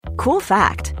Cool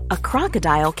fact, a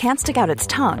crocodile can't stick out its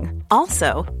tongue.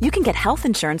 Also, you can get health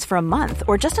insurance for a month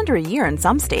or just under a year in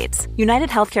some states. United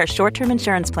Healthcare short-term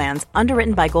insurance plans,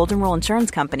 underwritten by Golden Rule Insurance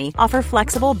Company, offer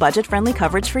flexible, budget-friendly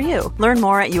coverage for you. Learn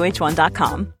more at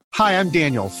uh1.com. Hi, I'm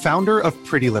Daniel, founder of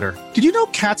Pretty Litter. Did you know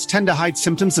cats tend to hide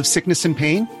symptoms of sickness and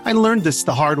pain? I learned this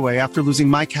the hard way after losing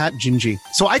my cat, Gingy.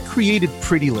 So I created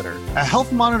Pretty Litter, a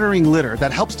health monitoring litter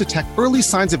that helps detect early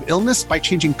signs of illness by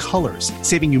changing colors,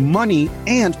 saving you money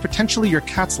and potentially your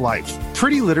cat's life.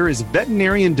 Pretty Litter is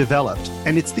veterinarian developed,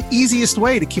 and it's the easiest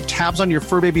way to keep tabs on your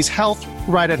fur baby's health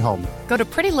right at home. Go to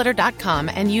prettylitter.com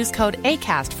and use code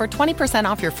ACAST for 20%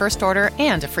 off your first order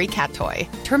and a free cat toy.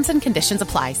 Terms and conditions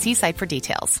apply. See site for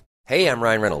details. Hey, I'm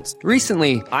Ryan Reynolds.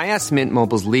 Recently, I asked Mint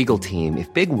Mobile's legal team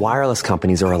if big wireless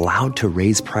companies are allowed to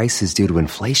raise prices due to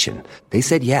inflation. They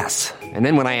said yes. And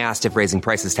then when I asked if raising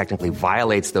prices technically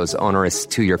violates those onerous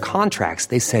two-year contracts,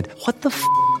 they said, what the f***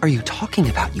 are you talking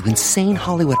about, you insane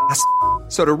Hollywood ass f-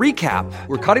 So to recap,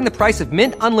 we're cutting the price of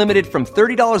Mint Unlimited from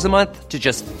 $30 a month to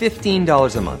just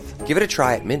 $15 a month. Give it a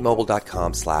try at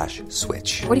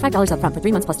mintmobile.com/switch. $45 up front for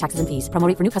 3 months plus taxes and fees. Promo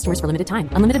rate for new customers for limited time.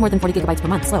 Unlimited more than 40 gigabytes per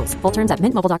month. Slows full terms at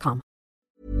mintmobile.com.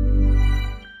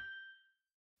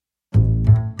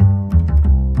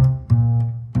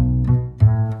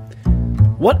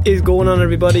 What is going on,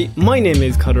 everybody? My name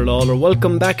is Cutter Lawler.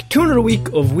 Welcome back to another week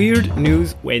of Weird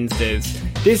News Wednesdays.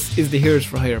 This is the Heroes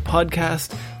for Hire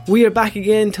podcast. We are back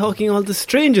again talking all the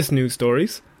strangest news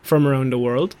stories from around the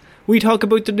world. We talk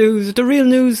about the news that the real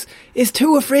news is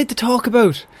too afraid to talk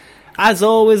about. As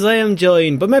always, I am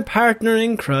joined by my partner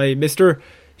in crime, Mr.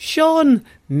 Sean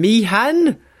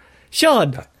Meehan.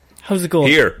 Sean, how's it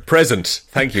going? Here, present.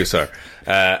 Thank you, sir.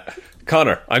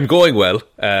 Connor, I'm going well.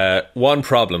 One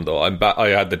problem though, I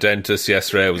had the dentist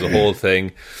yesterday. It was a whole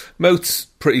thing. Mouth's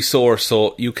pretty sore,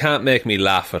 so you can't make me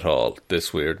laugh at all.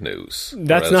 This weird news.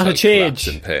 That's not a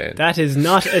change. That is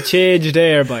not a change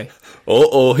there, boy.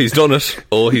 Oh, he's done it.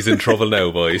 Oh, he's in trouble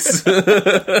now, boys.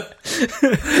 This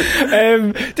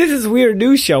is Weird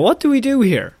News Show. What do we do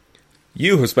here?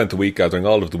 You have spent the week gathering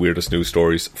all of the weirdest news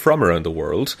stories from around the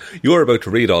world. You're about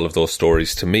to read all of those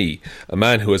stories to me, a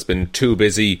man who has been too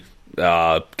busy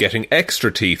getting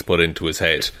extra teeth put into his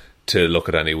head to look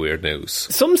at any weird news.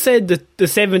 Some said that the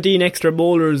 17 extra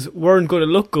molars weren't going to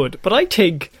look good, but I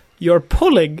think you're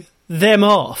pulling them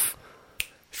off.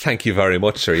 Thank you very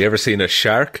much, sir. You ever seen a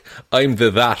shark? I'm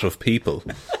the that of people.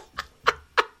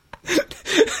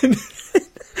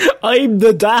 I'm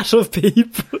the that of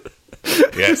people.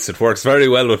 Yes, it works very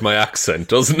well with my accent,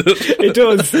 doesn't it? It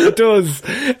does.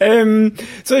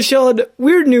 So, Sean,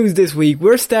 weird news this week.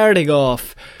 We're starting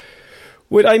off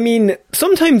with,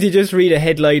 sometimes you just read a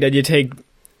headline and you think,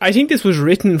 I think this was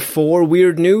written for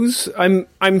weird news.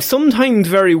 I'm sometimes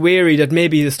very wary that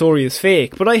maybe the story is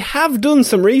fake, but I have done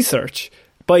some research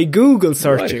by Google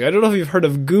searching. Right. I don't know if you've heard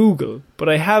of Google, but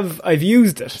I've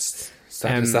used it. Is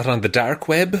that on the dark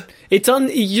web? It's on.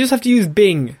 You just have to use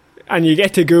Bing, and you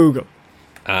get to Google.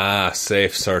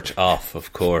 Safe search off,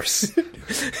 of course.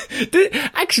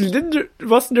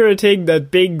 Wasn't there a thing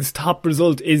that Bing's top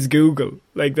result is Google?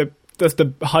 Like that's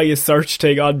the highest search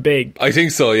thing on Bing. I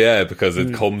think so, yeah, because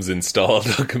it comes installed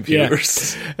on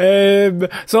computers. Yeah.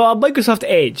 So on Microsoft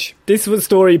Edge, this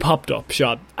story popped up,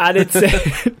 Sean, and it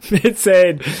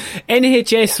said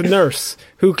NHS nurse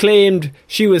who claimed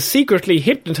she was secretly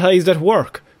hypnotised at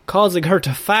work, causing her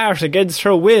to fart against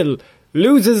her will,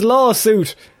 loses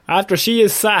lawsuit after she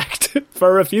is sacked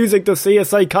for refusing to see a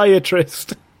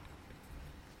psychiatrist.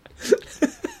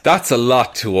 That's a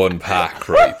lot to unpack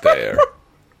right there.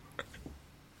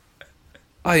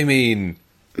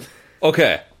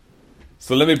 Okay.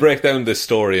 So let me break down this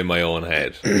story in my own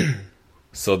head.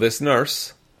 So this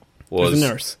nurse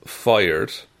was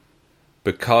fired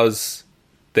because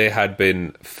they had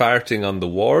been farting on the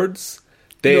wards.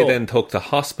 They then took the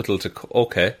hospital to...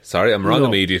 Okay, sorry, I'm wrong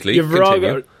immediately. You're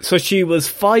wrong. So she was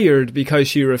fired because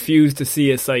she refused to see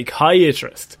a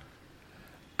psychiatrist.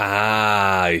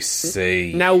 I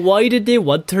see. Now, why did they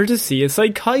want her to see a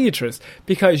psychiatrist?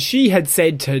 Because she had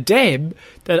said to them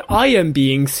that I am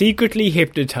being secretly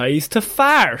hypnotised to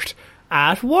fart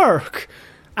at work.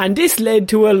 And this led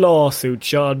to a lawsuit,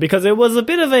 Sean, because it was a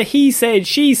bit of a he said,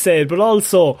 she said, but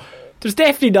also... There's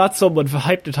definitely not someone for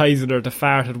hypnotising her to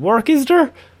fart at work, is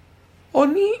there?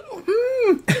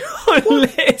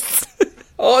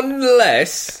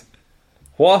 Unless,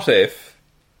 what if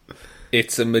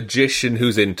it's a magician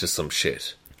who's into some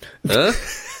shit? Huh?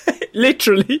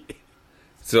 Literally.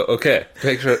 So, okay,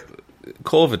 picture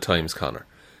COVID times, Connor.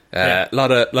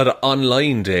 Lot of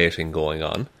online dating going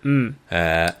on.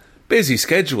 Busy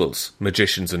schedules,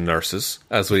 magicians and nurses,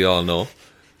 as we all know.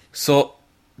 So...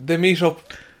 They meet up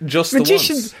just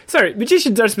magicians.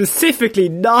 Magicians are specifically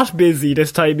not busy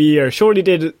this time of year. Surely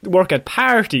they'd work at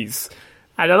parties,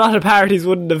 and a lot of parties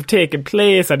wouldn't have taken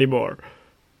place anymore.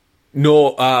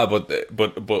 No,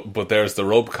 but there's the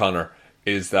rub, Connor,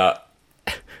 is that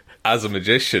as a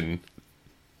magician,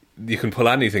 you can pull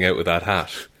anything out with that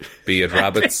hat. Be it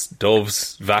rabbits,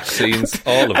 doves, vaccines,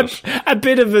 all of it. A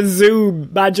bit of a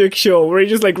Zoom magic show where he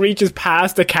just like reaches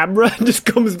past the camera and just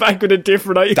comes back with a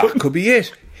different item. That could be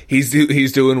it.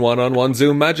 He's doing one-on-one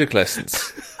Zoom magic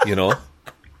lessons, you know,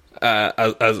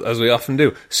 as we often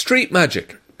do. Street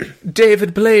magic,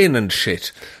 David Blaine and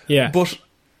shit. Yeah. But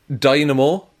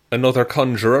Dynamo, another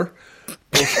conjurer.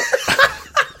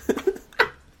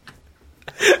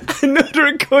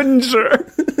 Another conjurer.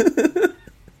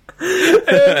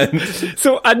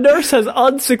 So a nurse has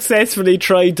unsuccessfully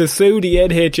tried to sue the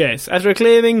NHS after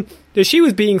claiming that she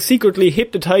was being secretly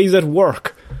hypnotised at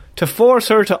work to force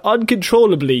her to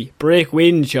uncontrollably break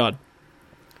wind, John.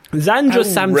 Zandra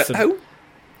Sampson.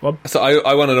 So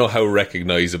I want to know how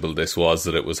recognisable this was,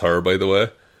 that it was her, by the way.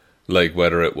 Like,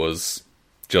 whether it was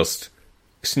just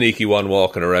sneaky one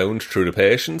walking around through the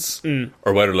patients,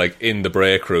 or whether, like, in the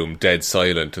break room, dead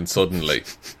silent, and suddenly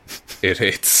it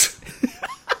hits.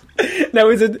 Now,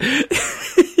 is it...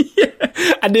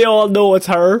 yeah. And they all know it's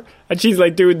her, and she's,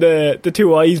 like, doing the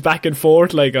two eyes back and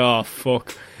forth, like, oh,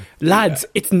 fuck. Lads,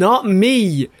 it's not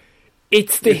me.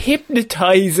 It's the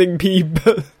hypnotising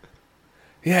people.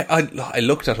 Yeah, I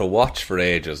looked at a watch for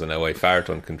ages, and now I fart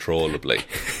uncontrollably.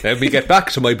 Let me get back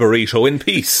to my burrito in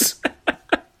peace.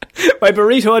 My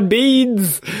burrito and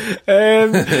beans.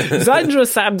 Zandra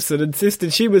Sampson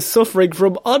insisted she was suffering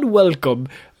from unwelcome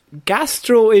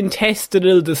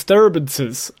gastrointestinal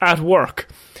disturbances at work.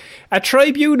 A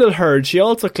tribunal heard she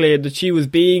also claimed that she was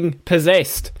being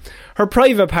possessed. Her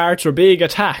private parts were being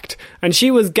attacked, and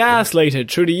she was gaslighted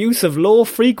through the use of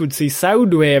low-frequency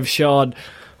sound waves, Sean.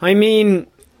 I mean,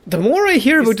 the more I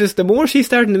hear about this, the more she's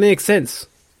starting to make sense.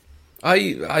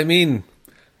 I mean,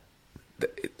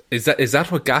 is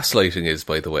that what gaslighting is,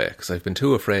 by the way? Because I've been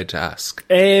too afraid to ask.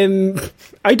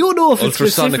 I don't know if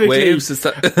ultrasonic it's waves. Is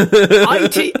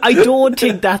that? I don't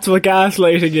think that's what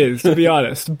gaslighting is, to be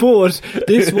honest. But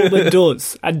this woman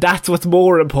does, and that's what's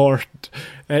more important.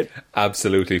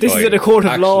 Absolutely. This is in a court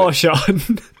of law, Sean.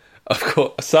 Of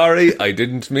course. Sorry, I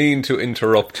didn't mean to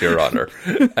interrupt, Your Honour.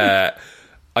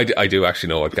 I do actually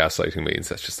know what gaslighting means.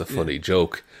 That's just a funny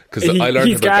joke. Because I learned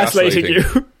he's about gaslighting you.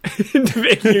 To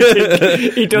make you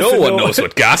think he doesn't no one knows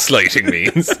what gaslighting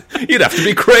means. You'd have to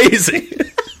be crazy.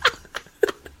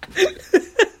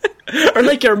 Or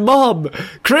like your mom.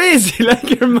 Crazy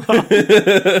like your mom.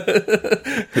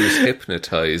 Who's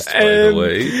hypnotised, by the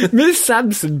way. Miss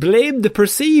Sampson blamed the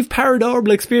perceived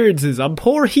paranormal experiences on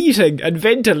poor heating and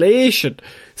ventilation.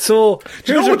 So,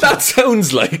 do you know what that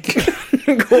sounds like?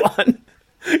 Go on.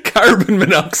 Carbon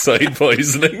monoxide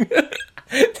poisoning.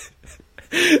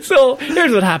 So,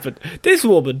 here's what happened. This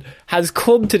woman has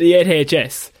come to the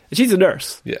NHS. She's a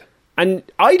nurse. Yeah. And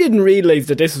I didn't realise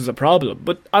that this was a problem,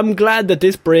 but I'm glad that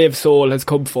this brave soul has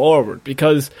come forward,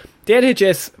 because the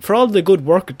NHS, for all the good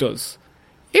work it does,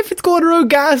 if it's going around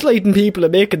gaslighting people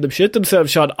and making them shit themselves,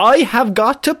 Sean, I have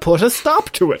got to put a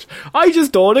stop to it. I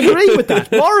just don't agree with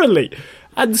that, morally.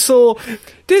 And so,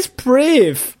 this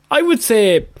brave, I would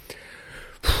say,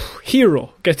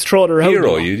 hero gets thrown around.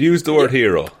 Hero, you'd use the word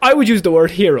hero. I would use the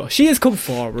word hero. She has come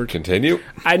forward. Continue.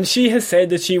 And she has said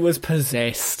that she was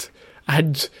possessed.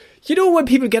 And you know when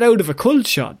people get out of a cult,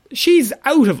 Sean? She's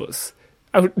out of us.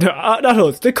 Out, no, not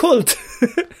us, the cult.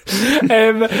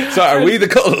 So are we the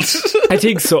cult? I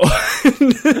think so.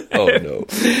 Oh no.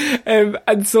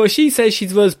 And so she says she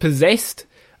was possessed.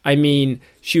 I mean,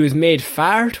 she was made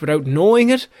fart without knowing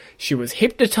it. She was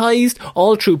hypnotised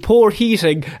all through poor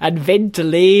heating and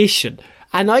ventilation.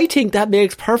 And I think that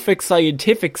makes perfect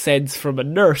scientific sense from a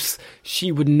nurse.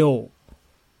 She would know.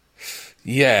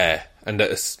 Yeah, and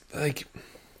it's like,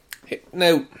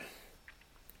 now,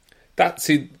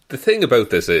 the thing about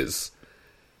this is,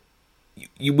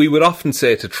 we would often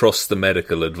say to trust the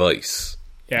medical advice,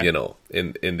 you know,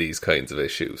 in these kinds of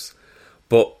issues.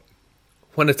 But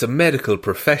when it's a medical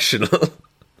professional,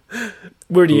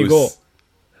 where do you go?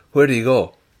 Where do you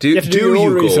go? You have to do your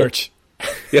own research.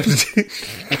 You have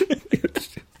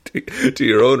to do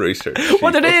your own research.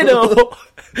 What do they know?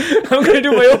 I'm going to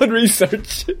do my own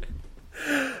research.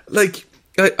 Like,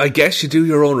 I guess you do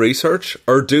your own research,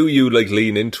 or do you, like,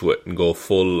 lean into it and go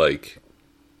full, like,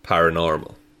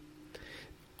 paranormal?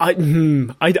 I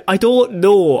don't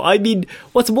know. I mean,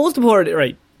 what's most important,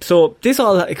 right? So this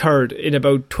all occurred in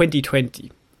about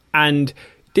 2020, and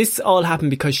this all happened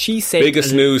because she said...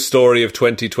 Biggest news story of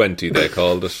 2020, they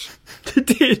called it. They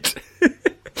did.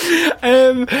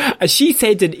 She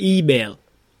sent an email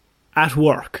at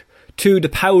work to the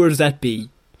powers that be.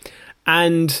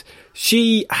 And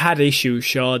she had issues,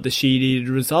 Sean, that she needed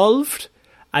resolved.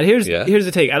 And here's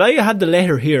the thing. And I had the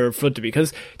letter here in front of me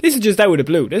because this is just out of the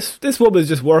blue. This woman's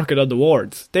just working on the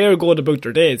wards. They're going about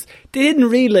their days. They didn't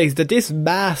realise that this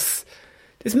mass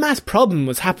problem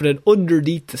was happening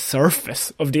underneath the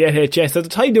surface of the NHS. At the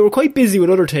time, they were quite busy with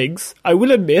other things, I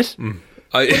will admit.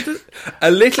 A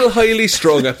little highly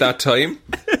strung at that time.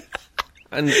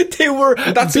 And they were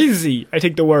busy, I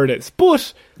think the word is.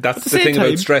 But that's the thing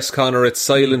about stress, Connor. It's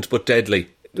silent but deadly.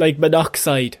 Like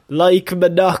monoxide.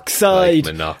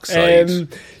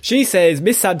 She says,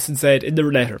 Miss Sampson said in the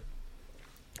letter,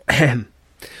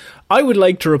 I would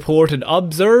like to report an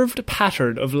observed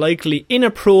pattern of likely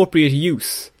inappropriate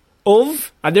use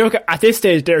of... And at this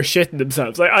stage, they're shitting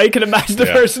themselves. Like, I can imagine the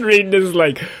person reading this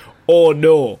like, oh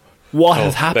no, what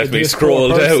has happened to this poor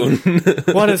person?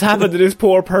 What has happened to this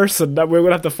poor person that we're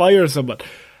going to have to fire someone?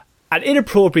 An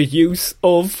inappropriate use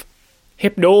of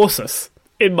hypnosis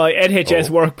in my NHS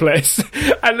workplace.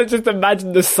 And let's just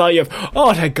imagine the sigh of,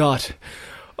 oh, thank God.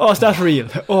 Oh, it's not real.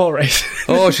 All right.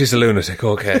 Oh, she's a lunatic.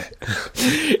 Okay.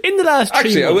 In the last 3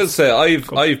 months... I will say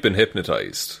I've been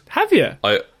hypnotised. Have you?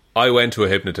 I went to a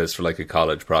hypnotist for like a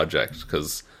college project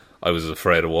because I was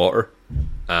afraid of water.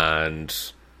 And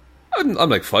I'm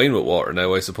like fine with water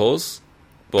now, I suppose.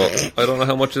 But I don't know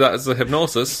how much of that is the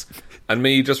hypnosis and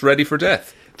me just ready for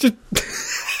death.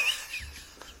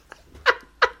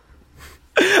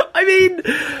 I mean,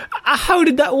 how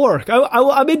did that work?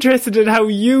 I'm interested in how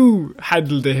you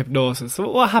handled the hypnosis.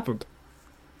 What happened?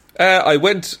 I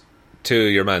went to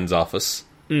your man's office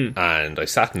and I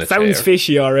sat in a chair. Sounds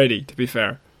fishy already, to be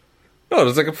fair. No,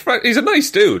 it's like he's a nice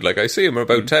dude. Like, I see him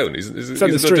about town. He's a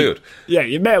good dude. Yeah,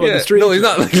 you met him on the street. No, he's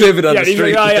not like living on the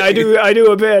street. Like, I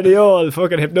do a bit of the old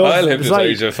fucking hypnosis. I'll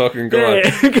hypnotise you, fucking go on.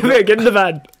 Come here, get in the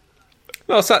van.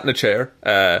 No, I sat in a chair.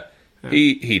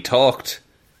 He talked.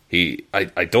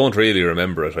 I don't really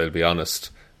remember it, I'll be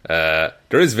honest. There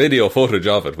is video footage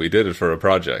of it. We did it for a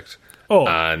project. Oh.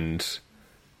 And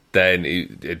then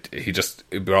he just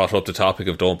brought up the topic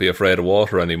of don't be afraid of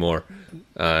water anymore.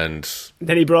 And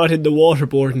then he brought in the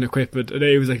waterboarding equipment, and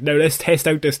he was like, now let's test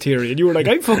out this theory. And you were like,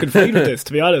 I'm fucking fine with this,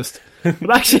 to be honest. I'm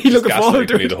actually looking forward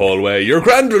to it. The whole way. You're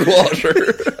grand with water.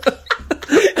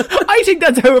 I think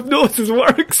that's how hypnosis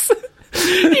works.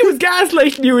 He was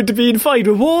gaslighting you into being fine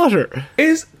with water.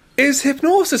 Is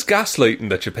hypnosis gaslighting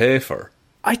that you pay for?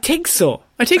 I think so.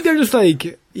 I think they're just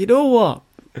like, you know what?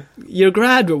 You're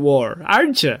grand with water,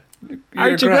 aren't you?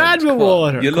 Aren't you grand with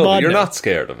water? You're not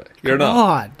scared of it. You're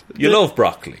not. You love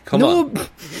broccoli. Come on.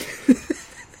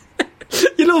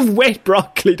 You love wet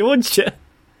broccoli, don't you?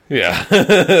 Yeah.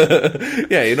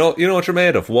 Yeah, you know what you're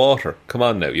made of? Water. Come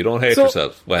on now. You don't hate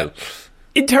yourself. Well,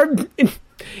 in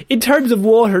terms of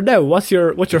water now, what's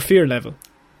your fear level?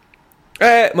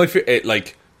 My fear,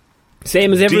 like,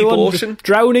 same as everyone. Deep ocean?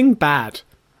 Drowning, bad.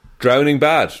 Drowning,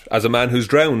 bad. As a man who's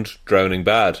drowned, drowning,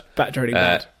 bad. Drowning,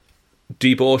 bad.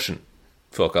 Deep ocean,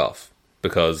 fuck off.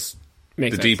 Because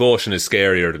Makes sense. Deep ocean is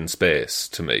scarier than space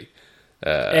to me.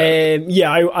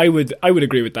 Yeah, I would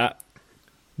agree with that.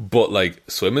 But like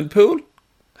swimming pool,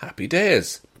 happy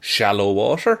days. Shallow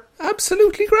water,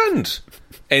 absolutely grand.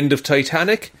 End of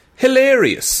Titanic,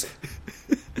 hilarious.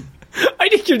 I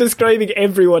think you're describing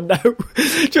everyone now.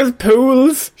 Just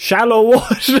pools, shallow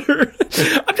water.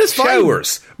 I'm just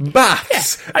showers,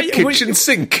 baths, kitchen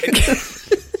sink.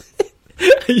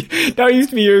 That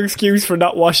used to be your excuse for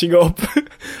not washing up.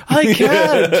 I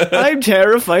can't. I'm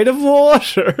terrified of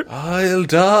water. I'll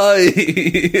die.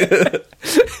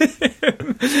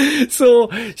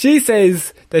 So she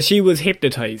says that she was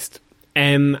hypnotised.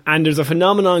 And there's a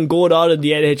phenomenon going on in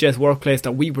the NHS workplace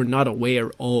that we were not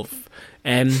aware of.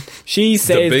 She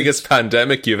says the biggest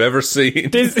pandemic you've ever seen.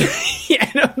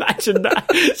 Yeah, imagine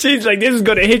that. She's like, this is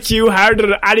going to hit you harder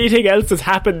than anything else that's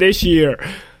happened this year.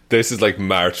 This is like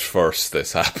March 1st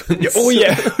this happens. Oh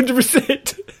yeah,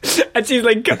 100%. And she's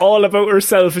like all about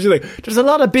herself. And she's like, there's a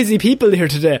lot of busy people here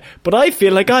today, but I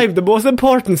feel like I have the most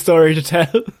important story to tell.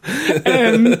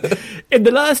 In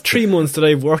the last 3 months that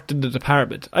I've worked in the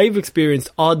department, I've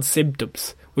experienced odd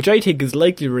symptoms, which I think is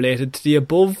likely related to the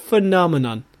above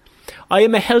phenomenon. I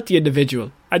am a healthy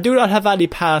individual. I do not have any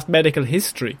past medical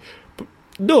history.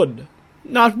 None.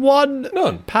 Not one.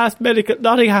 None. Past medical...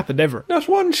 Nothing happened ever. Not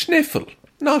one sniffle.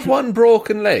 Not one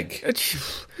broken leg.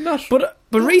 But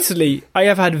recently, I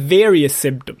have had various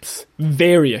symptoms.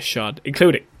 Various, Sean.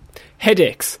 Including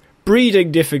headaches,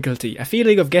 breathing difficulty, a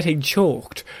feeling of getting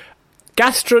choked,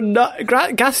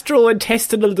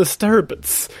 gastrointestinal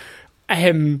disturbance.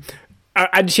 And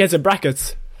she has in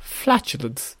brackets,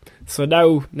 flatulence. So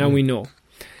now we know.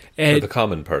 For the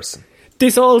common person.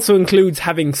 This also includes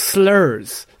having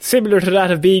slurs, similar to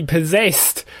that of being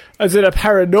possessed, as in a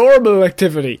paranormal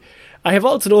activity. I have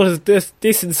also noticed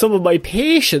this in some of my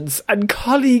patients and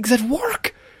colleagues at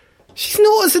work. She's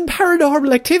noticing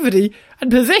paranormal activity and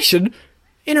possession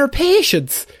in her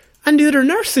patients and the other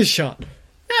nurses, Sean.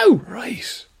 Now.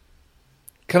 Right.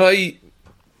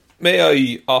 May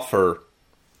I offer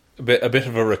a bit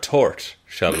of a retort,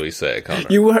 shall we say, Connor?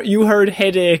 You heard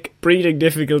headache, breathing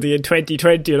difficulty in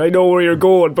 2020, and I know where you're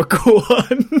going, but go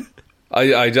on.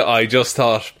 I just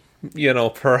thought,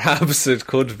 perhaps it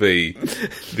could be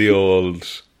the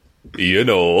old,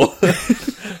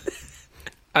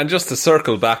 And just to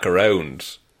circle back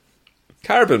around,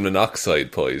 carbon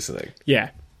monoxide poisoning.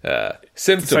 Yeah.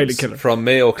 Symptoms from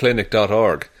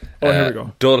mayoclinic.org. Here we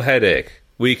go. Dull headache,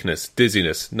 weakness,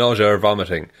 dizziness, nausea or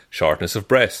vomiting, shortness of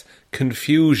breath,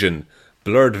 confusion,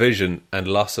 blurred vision, and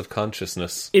loss of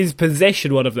consciousness. Is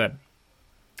possession one of them?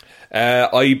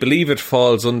 I believe it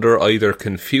falls under either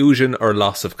confusion or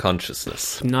loss of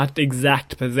consciousness. Not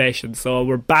exact possession, so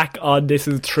we're back on this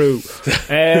is true.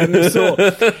 I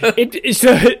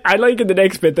like in the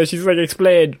next bit that she's like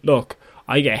explained, look,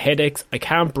 I get headaches, I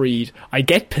can't breathe, I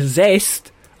get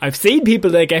possessed, I've seen people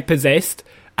that get possessed,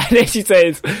 and then she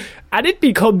says, and it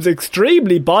becomes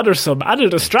extremely bothersome and a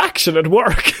distraction at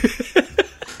work.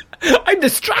 I'm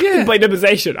distracted by the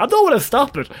possession. I don't want to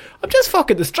stop it. I'm just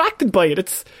fucking distracted by it.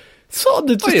 It's something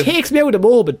that just takes me out of the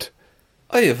moment.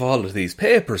 I have all of these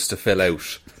papers to fill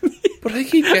out, but I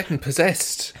keep getting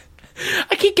possessed.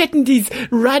 I keep getting these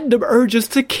random urges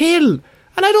to kill, and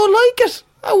I don't like it.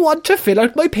 I want to fill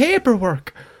out my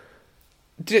paperwork.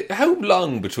 How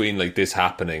long between this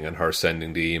happening and her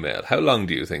sending the email? How long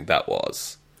do you think that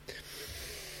was?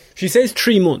 She says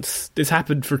 3 months. This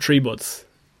happened for 3 months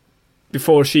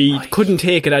before she couldn't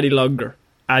take it any longer,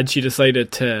 and she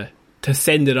decided to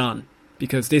send it on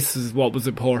because this is what was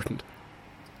important.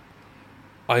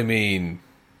 I mean,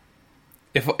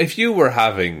 if you were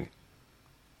having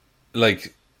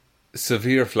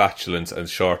severe flatulence and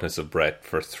shortness of breath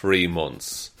for 3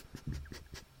 months,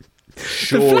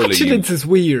 surely the flatulence is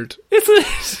weird, isn't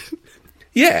it?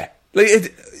 Yeah,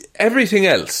 everything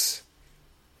else,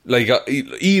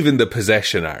 even the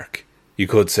possession arc, you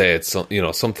could say it's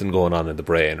something going on in the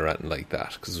brain or anything like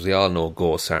that, because we all know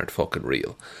ghosts aren't fucking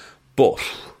real. But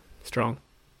strong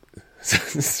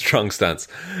stance.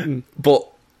 But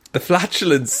the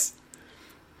flatulence,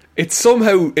 it's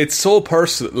so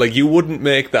personal. You wouldn't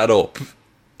make that up.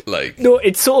 No,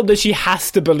 it's something that she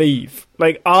has to believe.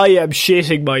 I am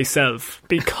shitting myself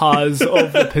because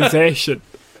of the possession.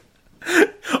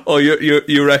 Oh,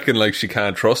 you reckon she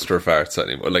can't trust her farts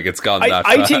anymore? It's gone that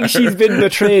far? I think she's been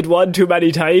betrayed one too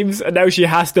many times, and now she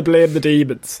has to blame the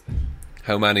demons.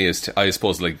 How many is... I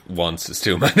suppose once is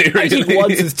too many, really. I think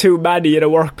once is too many in a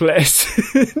workplace,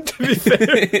 to be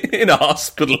fair. In a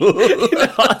hospital. In a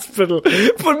hospital.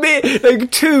 For me,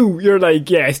 2, you're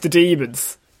yeah, it's the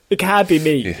demons. It can't be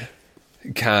me. Yeah.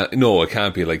 It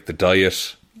can't be the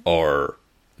diet or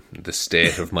the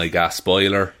state of my gas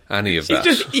boiler, any of that.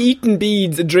 She's just eating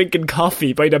beans and drinking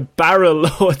coffee by the barrel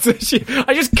loads.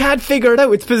 I just can't figure it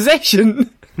out. It's possession.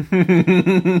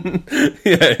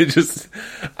 Yeah,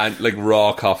 and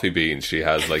raw coffee beans she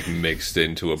has mixed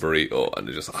into a burrito, and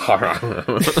it just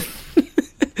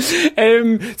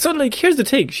so here's the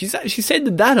thing, she's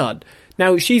sending that on.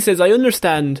 Now she says, I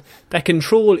understand that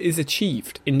control is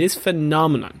achieved in this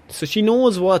phenomenon, so she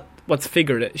knows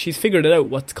she's figured it out,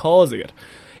 what's causing it.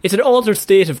 It's an altered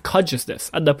state of consciousness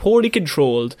and the poorly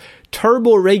controlled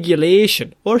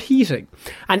thermoregulation or heating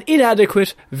and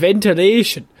inadequate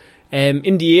ventilation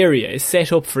in the area is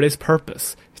set up for this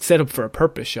purpose. It's set up for a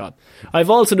purpose, Sean.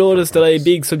 I've also noticed that I am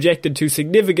being subjected to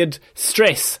significant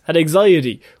stress and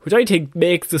anxiety, which I think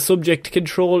makes the subject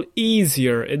control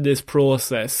easier in this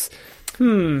process.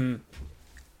 Is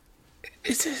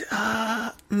it?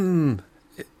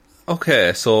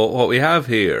 Okay, so what we have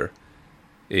here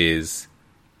is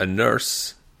a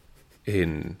nurse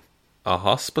in a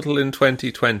hospital in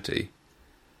 2020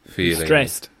 feeling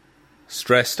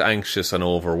stressed, anxious and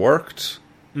overworked,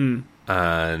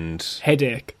 and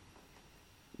headache,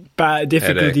 bad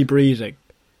difficulty breathing,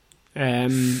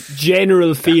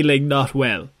 general feeling not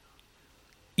well.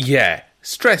 Yeah,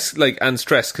 stress and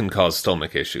stress can cause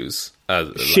stomach issues.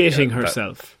 Shitting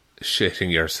herself.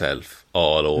 Shitting yourself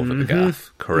all over the gaff,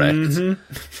 correct.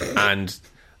 And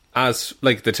as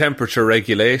the temperature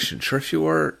regulation, sure, if you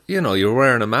were, you're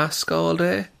wearing a mask all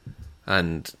day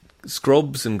and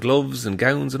scrubs and gloves and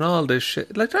gowns and all this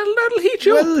shit. Like, that'll heat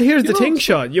you up. Well, here's the thing,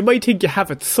 Sean. You might think you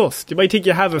have it sussed. You might think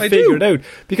you have it figured out.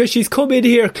 Because she's come in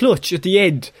here clutch at the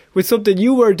end with something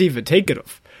you weren't even thinking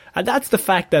of. And that's the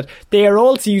fact that they are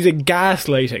also using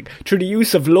gaslighting through the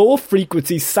use of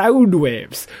low-frequency sound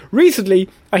waves. Recently,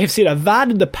 I have seen a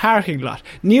van in the parking lot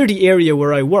near the area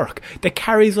where I work that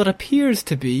carries what appears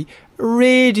to be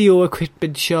radio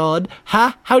equipment, Sean.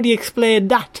 How do you explain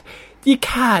that? You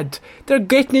can't. They're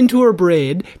getting into her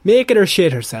brain, making her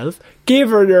shit herself,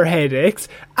 giving her headaches,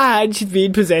 and she's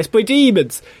being possessed by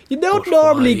demons. You don't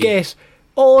normally get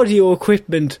audio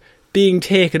equipment being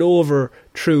taken over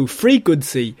through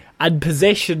frequency and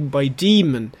possession by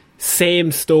demon.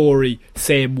 Same story,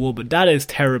 same woman. That is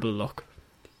terrible. Look.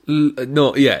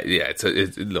 No, yeah. It's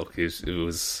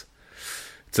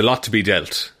a lot to be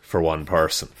dealt for one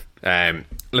person.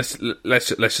 Let's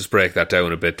just break that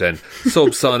down a bit then.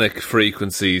 Subsonic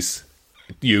frequencies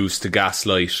used to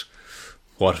gaslight.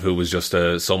 What if it was just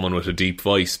someone with a deep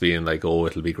voice being like, "Oh,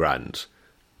 it'll be grand."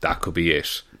 That could be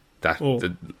it.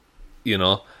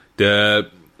 The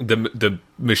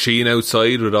machine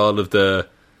outside with all of the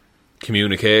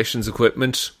communications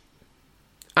equipment.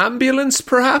 Ambulance,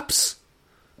 perhaps?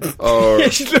 Or yeah,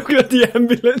 she's looking at the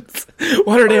ambulance.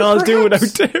 What are they all doing out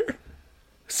there?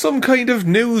 Some kind of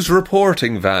news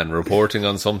reporting van reporting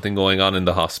on something going on in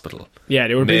the hospital. Yeah,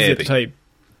 they were busy at the time.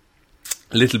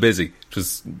 A little busy. It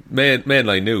was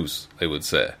mainline news, I would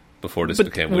say, before this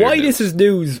became weird. Why this is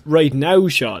news right now,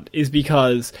 Sean, is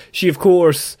because she, of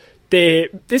course,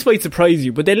 this might surprise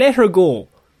you, but they let her go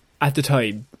at the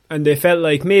time, and they felt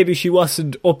like maybe she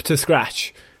wasn't up to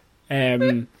scratch.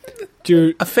 A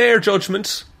fair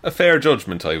judgment,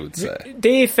 I would say.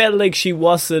 They felt like she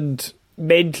wasn't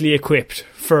mentally equipped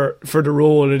for the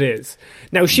role it is.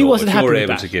 Now, she wasn't happy with that. If you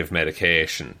were able to give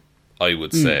medication, I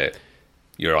would say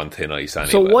you're on thin ice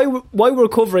anyway. So why we're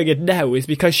covering it now is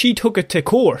because she took it to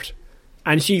court,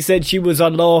 and she said she was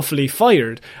unlawfully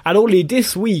fired, and only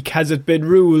this week has it been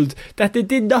ruled that they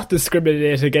did not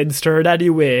discriminate against her in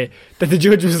any way, that the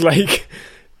judge was like,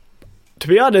 to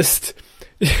be honest,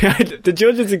 the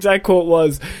judge's exact quote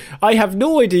was, "I have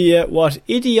no idea what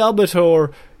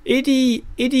idiomotor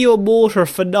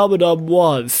phenomenon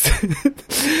was,"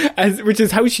 which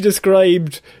is how she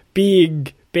described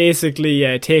being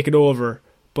basically taken over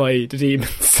by the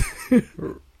demons.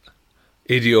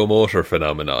 Idiomotor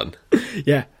phenomenon.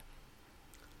 Yeah.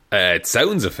 It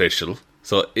sounds official.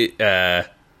 So,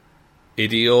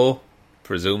 idio,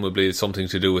 presumably something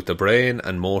to do with the brain,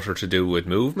 and motor to do with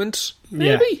movement,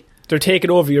 maybe? Yeah. They're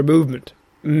taking over your movement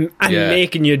and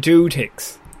making you do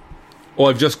things. Oh,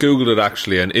 I've just googled it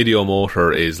actually, and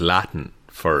idiomotor is Latin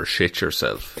for shit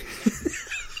yourself.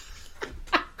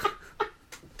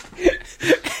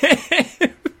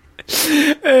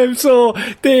 So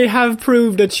they have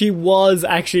proved that she was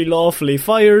actually lawfully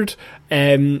fired,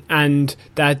 and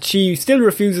that she still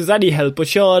refuses any help. But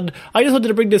Sean, I just wanted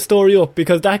to bring this story up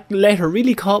because that letter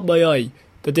really caught my eye,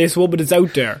 that this woman is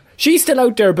out there. She's still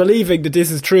out there believing that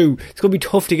this is true. It's going to be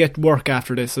tough to get work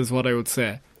after this, is what I would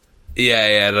say.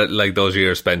 Yeah, like those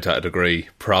years spent at a degree,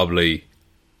 probably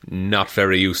not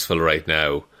very useful right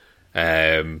now.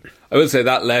 I will say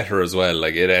that letter as well,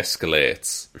 like, it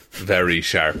escalates very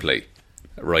sharply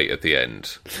right at the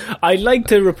end. I'd like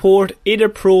to report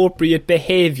inappropriate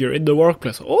behaviour in the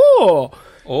workplace. Oh.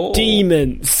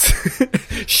 Demons.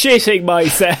 Shitting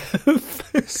myself.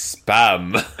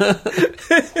 Spam.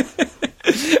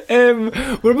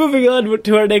 We're moving on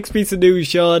to our next piece of news,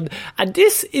 Sean, and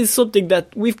this is something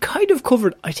that we've kind of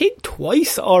covered, I think,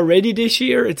 twice already this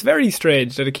year. It's very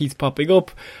strange that it keeps popping up,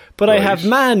 but right. I have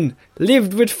man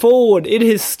lived with phone in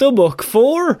his stomach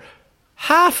for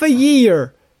half a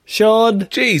year, Sean.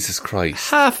 Jesus Christ.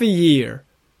 Half a year.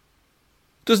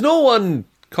 Does no one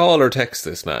call or text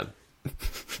this man?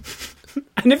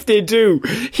 And if they do,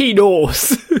 he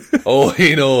knows. Oh,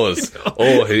 he knows.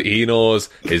 Oh, he knows.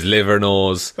 His liver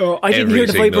knows. Oh, I didn't hear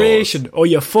the vibration. Knows. Oh,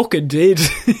 you fucking did.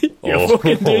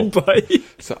 Fucking did, boy.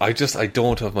 So I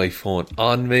don't have my phone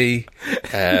on me.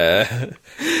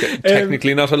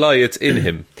 Technically not a lie, it's in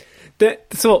him.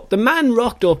 So the man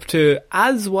rocked up to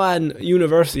Aswan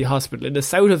University Hospital in the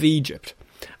south of Egypt,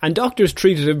 and doctors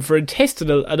treated him for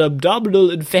intestinal and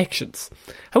abdominal infections.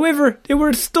 However, they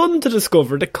were stunned to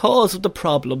discover the cause of the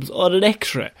problems on an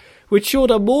X-ray, which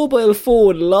showed a mobile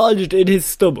phone lodged in his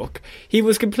stomach. He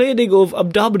was complaining of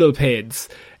abdominal pains,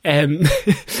 and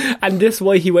this is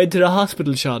why he went to the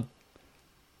hospital, Sean.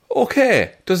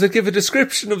 Okay, does it give a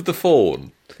description of the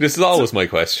phone? This is always my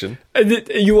question.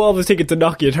 You always think it's a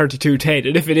Nokia 3210,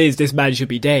 and if it is, this man should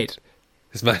be dead.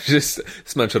 This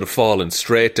man should have fallen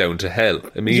straight down to hell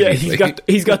immediately. Yeah,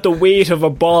 he's got the weight of a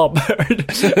bomb,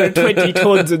 or 20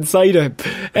 tons inside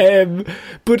him.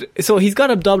 But so he's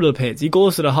got abdominal pains. He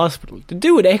goes to the hospital to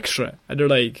do an X-ray, and they're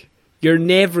like, "You're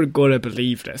never gonna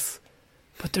believe this,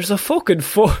 but there's a fucking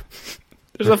phone.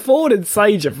 There's a phone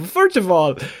inside you." First of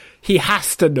all, he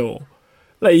has to know.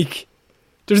 Like,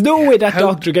 there's no way that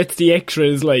doctor gets the X-ray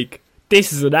and is like,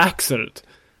 "This is an accident."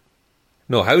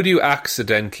 No, how do you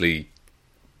accidentally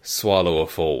swallow a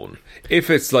phone? If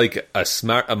it's like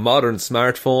a modern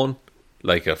smartphone,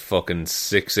 like a fucking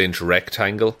 6-inch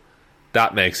rectangle,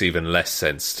 that makes even less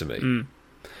sense to me.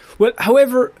 Well,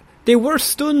 however, they were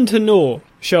stunned to know,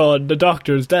 Sean, the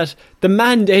doctors, that the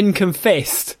man then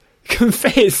confessed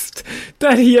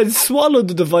that he had swallowed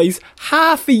the device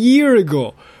half a year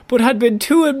ago, but had been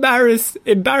too embarrassed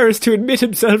to admit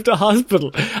himself to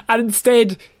hospital, and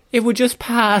instead it would just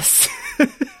pass.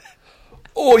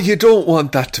 Oh, you don't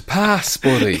want that to pass,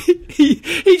 buddy.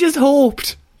 He just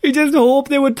hoped. He just hoped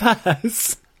they would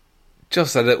pass.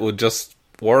 Just that it would just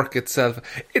work itself.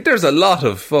 There's a lot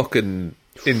of fucking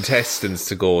intestines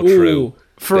to go through.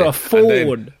 For a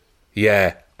phone.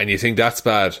 Yeah, and you think that's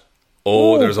bad.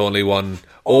 Oh, there's only one.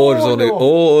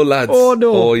 Oh, lads. Oh,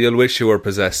 no. Oh, you'll wish you were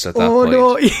possessed at that point.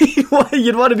 Oh, no.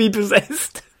 You'd want to be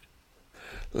possessed.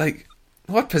 Like,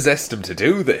 what possessed him to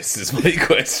do this is my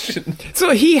question.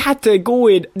 So he had to go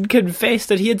in and confess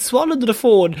that he had swallowed the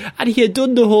phone and he had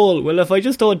done the whole, well, if I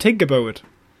just don't think about it,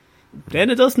 then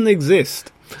it doesn't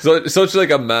exist. So such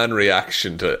like a man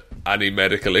reaction to any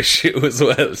medical issue as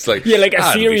well. It's like, yeah, like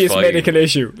a serious medical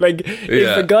issue. Like,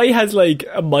 if a guy has like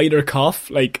a minor cough,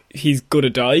 like, he's gonna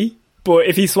die. But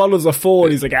if he swallows a phone,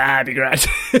 he's like, be grand.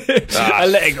 I'll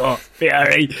let it go. Be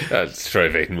alright. That's try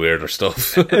making weirder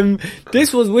stuff.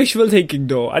 This was wishful thinking,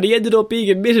 though, and he ended up being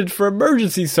admitted for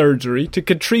emergency surgery to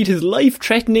treat his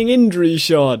life-threatening injuries,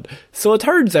 Sean. So it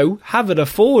turns out, having a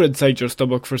phone inside your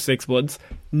stomach for 6 months,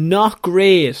 not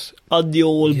great on the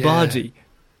old body.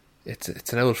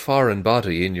 It's an old foreign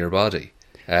body in your body.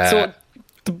 So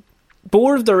the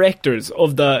board of directors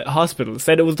of the hospital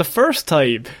said it was the first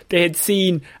time they had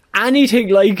seen anything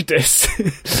like this,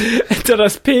 that a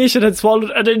patient had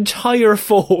swallowed an entire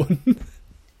phone.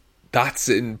 That's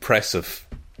impressive,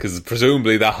 because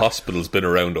presumably that hospital's been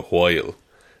around a while.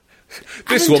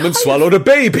 This woman swallowed a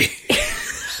baby.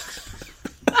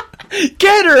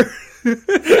 Get her!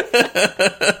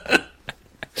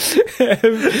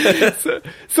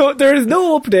 So there is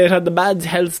no update on the man's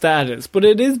health status, but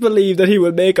it is believed that he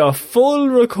will make a full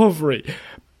recovery.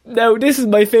 Now, this is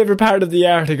my favourite part of the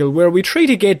article, where we try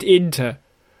to get into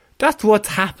that's what's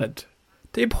happened.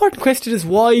 The important question is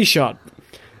why, Sean?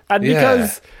 And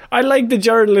because I like the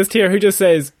journalist here who just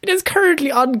says, it is currently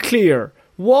unclear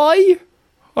why,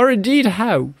 or indeed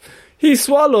how, he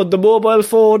swallowed the mobile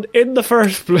phone in the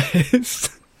first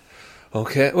place.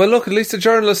 Okay, well look, at least the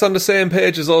journalists on the same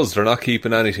page as us, they're not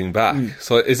keeping anything back.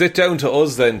 So is it down to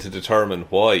us then to determine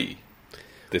why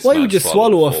this why man would you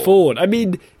swallow a phone? I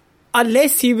mean,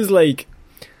 unless he was like,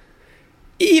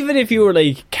 even if you were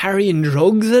like carrying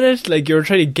drugs in it, like you were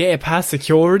trying to get it past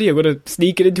security, I'm going to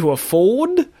sneak it into a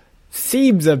phone,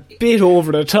 seems a bit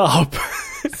over the top.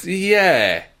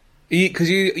 Yeah, because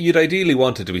you'd ideally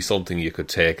want it to be something you could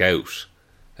take out.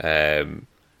 Okay.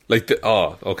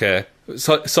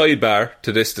 Sidebar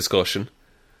to this discussion.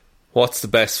 What's the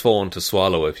best phone to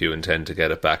swallow if you intend to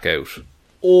get it back out?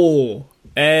 Well,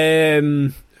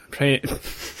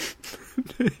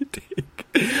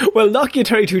 Nokia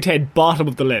 3210, bottom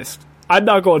of the list. I'm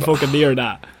not going fucking near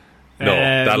that. No,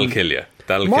 that'll kill you.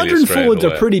 Modern phones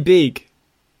are pretty big.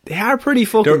 They are pretty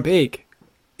fucking big.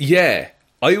 Yeah.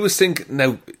 I was thinking,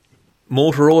 now,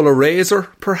 Motorola Razr,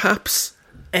 perhaps?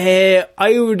 I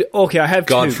have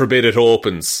God two. forbid it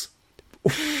opens.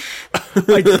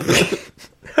 I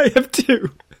have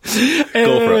two.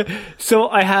 Go for it. So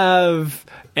I have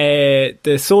the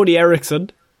Sony Ericsson,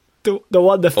 the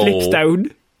one that flicks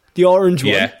down, the orange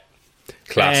one. Yeah,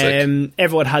 classic.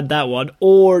 Everyone had that one.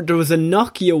 Or there was a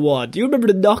Nokia one. Do you remember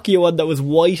the Nokia one that was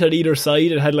white on either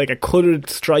side and had like a coloured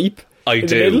stripe? I do.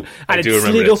 The middle, and it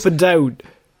slid up and down.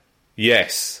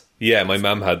 Yes. Yeah, my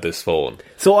mum had this phone.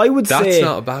 So I would say that's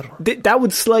not a bad one. That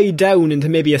would slide down into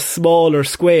maybe a smaller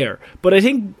square. But I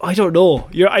don't know.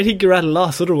 I think you're at a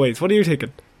loss otherwise. What are you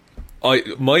thinking?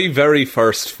 My very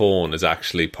first phone is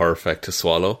actually perfect to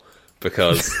swallow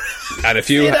because, and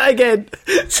if you say that again,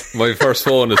 my first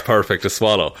phone is perfect to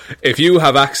swallow. If you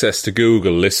have access to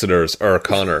Google, listeners or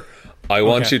Connor, I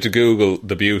want you to Google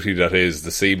the beauty that is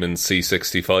the Siemens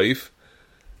C65.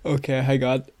 Okay, hang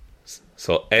on.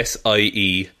 So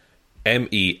SIEMENS.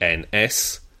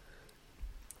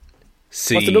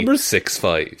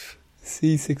 C65.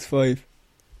 C65.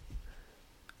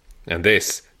 And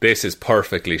this is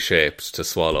perfectly shaped to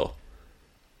swallow.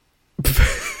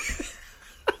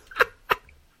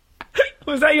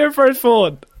 Was that your first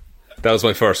phone? That was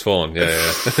my first phone,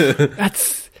 yeah.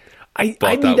 That's... I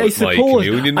suppose my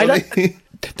communion money.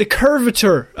 The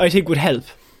curvature, I think, would help.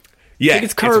 Yeah,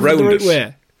 it's curved the right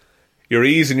way. You're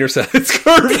easing yourself. It's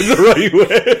curved the right way.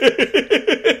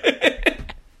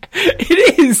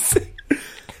 It is.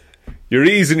 You're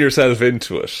easing yourself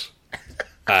into it.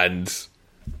 And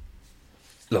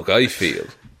look, I feel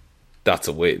that's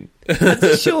a win.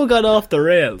 The show got off the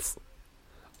rails.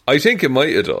 I think it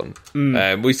might have done.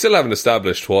 We still haven't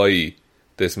established why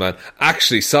this man...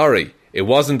 Actually, sorry, it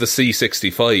wasn't the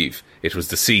C65, it was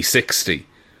the C60,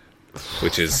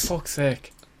 which is... For fuck's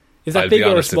sake. Is that I'll bigger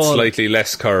be honest, or small? It's slightly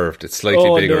less curved. It's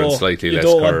slightly bigger and slightly less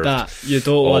curved. You don't want that. You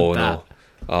don't want that. No.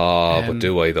 Oh, but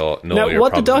do I though? No, now, you're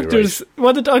what probably right.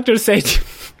 What the doctor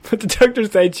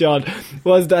said, Sean,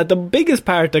 was that the biggest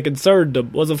part that concerned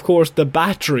them was, of course, the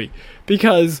battery,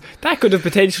 because that could have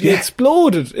potentially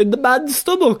exploded in the man's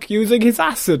stomach using his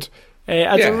acid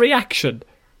as a reaction.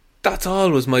 That's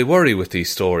always my worry with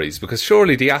these stories, because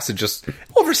surely the acid just...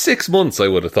 Over 6 months, I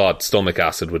would have thought stomach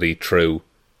acid would eat through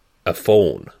a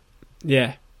phone.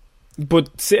 Yeah.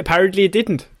 But apparently it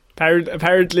didn't.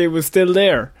 Apparently it was still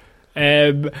there.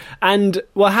 And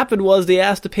what happened was they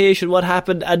asked the patient what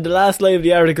happened, and the last line of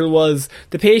the article was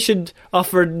the patient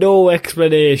offered no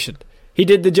explanation. He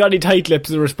did the Johnny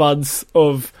Tight-Lips response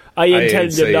of I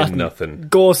intend nothing.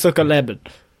 Go suck a lemon.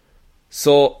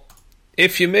 So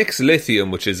if you mix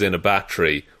lithium, which is in a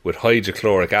battery, with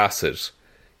hydrochloric acid,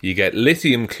 you get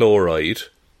lithium chloride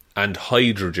and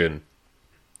hydrogen,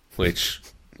 which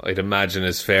I'd imagine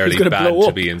is fairly bad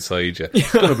to be inside you. He's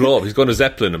going to blow up. He's going to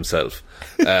Zeppelin himself.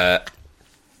 And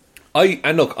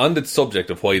look, on the subject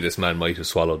of why this man might have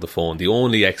swallowed the phone, the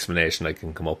only explanation I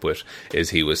can come up with is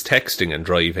he was texting and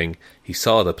driving, he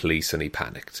saw the police and he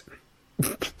panicked.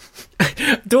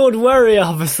 Don't worry,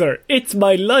 officer. It's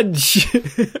my lunch.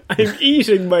 I'm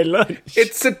eating my lunch.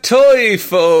 It's a toy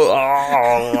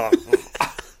phone.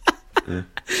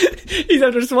 He's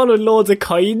after swallowing loads of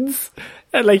coins.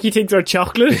 And like he thinks they're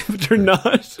chocolate, but they're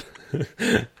not.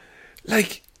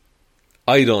 Like,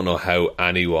 I don't know how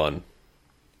anyone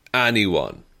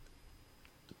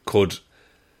could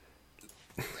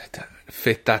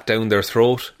fit that down their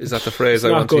throat. Is that the phrase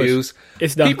I want to use?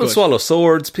 It's not people good. Swallow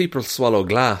swords, people swallow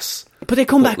glass. But they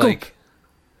come back up.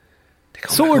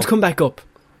 Swords come back up.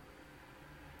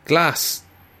 Glass,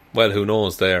 well, who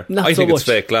knows there. Not I so think much. it's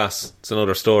fake glass. It's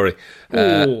another story.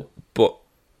 Oh. But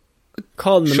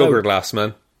Calling them sugar out. glass,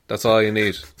 man. That's all you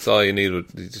need. That's all you need. You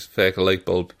just fake a light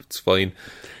bulb. It's fine.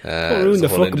 Don't ruin the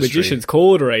fucking magician's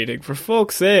code rating, for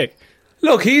fuck's sake.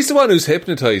 Look, he's the one who's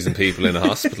hypnotising people in a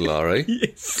hospital, alright?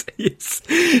 Yes.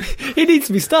 He needs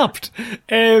to be stopped.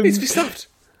 Needs to be stopped.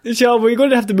 Sean, we're going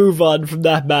to have to move on from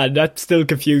that man. That still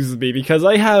confuses me, because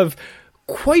I have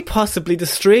quite possibly the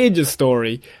strangest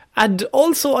story, and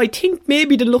also I think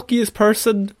maybe the luckiest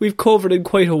person we've covered in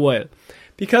quite a while.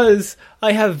 Because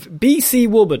I have BC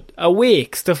woman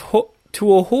awakes to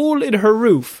a hole in her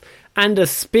roof and a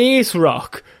space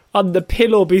rock on the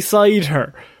pillow beside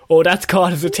her. Oh, that's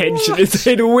caught his attention. It's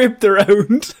been whipped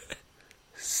around.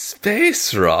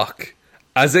 Space rock?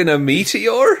 As in a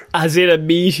meteor? As in a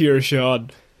meteor,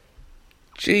 Sean.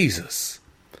 Jesus.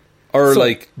 Or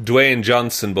like Dwayne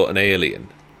Johnson but an alien.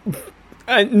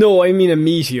 No, I mean a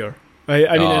meteor.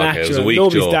 I mean an actual. It was a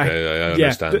weak joke. I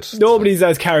understand. Nobody's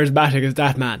as charismatic as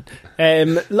that man.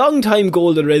 Long-time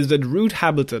Golden resident Ruth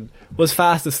Hamilton was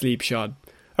fast asleep, Sean.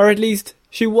 Or at least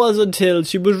she was until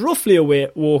she was roughly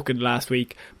woken last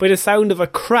week by the sound of a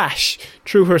crash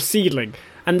through her ceiling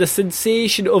and the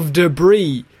sensation of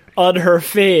debris on her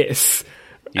face.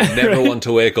 You never want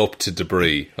to wake up to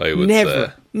debris, I would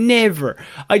say. Never.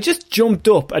 I just jumped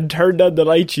up and turned on the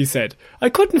light, she said. I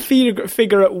couldn't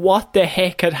figure out what the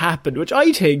heck had happened, which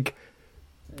I think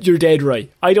you're dead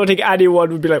right. I don't think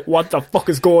anyone would be like, what the fuck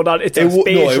is going on? It's a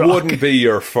space rock. It wouldn't be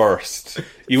your first.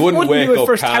 You wouldn't wake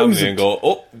up calmly and go,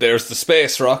 oh, there's the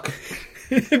space rock.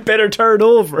 Better turn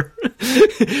over.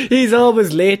 He's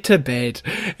always late to bed.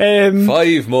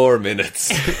 5 more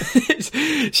minutes.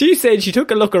 She said she took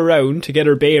a look around to get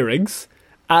her bearings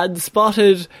and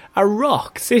spotted a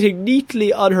rock sitting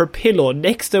neatly on her pillow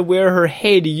next to where her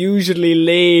head usually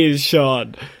lays,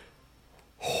 Sean.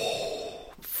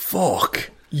 Oh, fuck.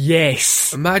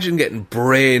 Yes. Imagine getting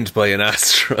brained by an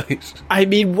asteroid. I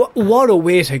mean, what a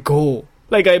way to go.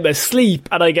 Like, I'm asleep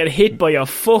and I get hit by a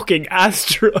fucking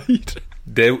asteroid.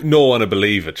 No one would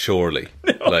believe it, surely.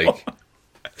 No. Like,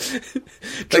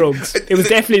 Drugs. It was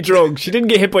definitely drugs. She didn't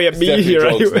get hit by a meteor.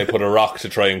 Drugs, and they put a rock to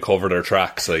try and cover their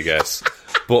tracks, I guess.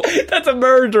 But that's a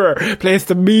murderer.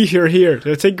 Placed a meteor here.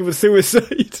 They think it was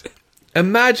suicide.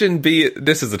 Imagine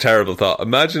this is a terrible thought.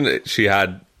 Imagine she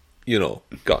had,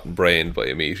 gotten brained by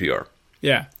a meteor.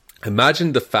 Yeah.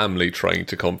 Imagine the family trying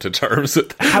to come to terms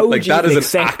with that. How would you that is an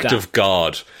accept act of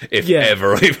God, if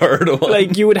ever I've heard of one.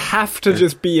 Like, you would have to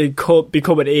just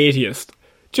become an atheist.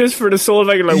 Just for the soul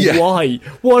of why?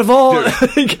 What of all?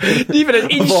 Even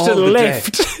an inch to the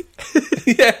left.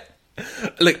 Yeah.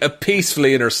 Like,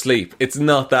 peacefully in her sleep. It's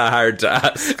not that hard to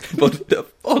ask. But the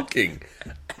fucking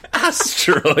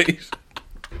asteroid.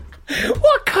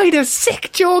 What kind of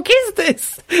sick joke is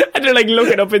this? And they're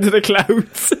looking up into the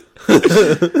clouds.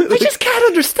 I just can't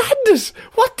understand it.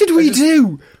 What did we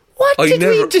do? What did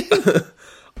we do?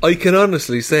 I can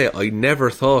honestly say I never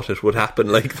thought it would happen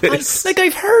like this.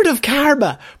 I've heard of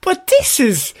karma, but this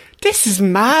is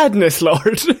madness,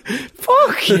 Lord.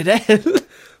 Fucking hell.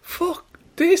 Fuck,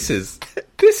 this is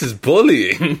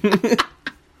bullying.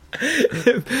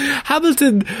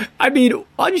 Hamilton,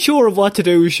 unsure of what to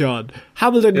do, Sean.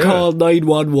 Hamilton called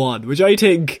 911, which I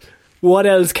think, what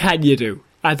else can you do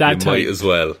at that time? Might as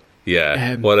well.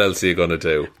 Yeah, what else are you going to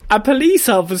do? A police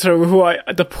officer,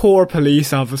 the poor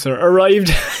police officer,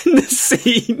 arrived in the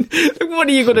scene. What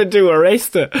are you going to do,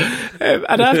 arrest her?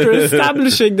 And after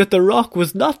establishing that the rock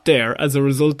was not there as a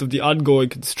result of the ongoing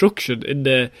construction in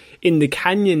the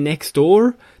canyon next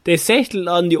door, they settled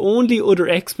on the only other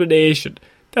explanation,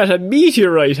 that a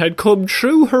meteorite had come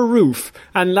through her roof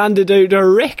and landed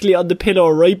directly on the pillow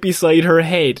right beside her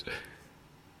head.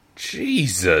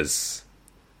 Jesus.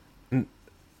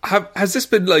 Has this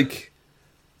been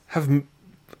have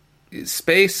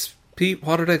space people,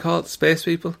 what are they called? Space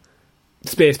people?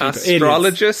 Space people.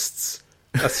 Astrologists?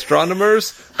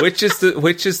 Astronomers? Which is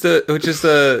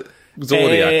the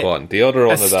zodiac one? The other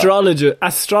one is that.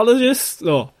 Astrologists?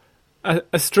 No.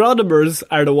 Astronomers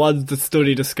are the ones that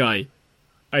study the sky,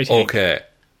 I think. Okay.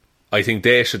 I think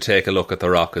they should take a look at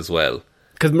the rock as well.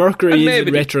 Because Mercury is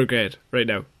in retrograde right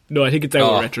now. No, I think it's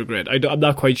out of retrograde. I'm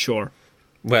not quite sure.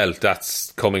 Well,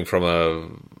 that's coming from a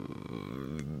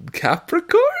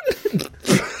Capricorn?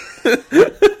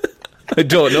 I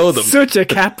don't know them. Such a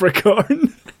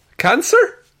Capricorn.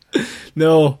 Cancer?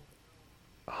 No.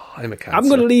 Oh, I'm a Cancer. I'm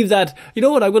going to leave that. You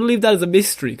know what? I'm going to leave that as a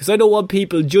mystery because I don't want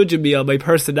people judging me on my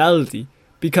personality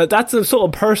because that's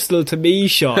something personal to me,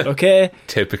 Sean, okay?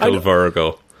 Typical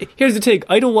Virgo. Here's the thing.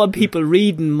 I don't want people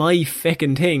reading my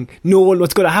feckin' thing, knowing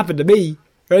what's going to happen to me,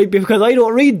 right? Because I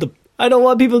don't read them. I don't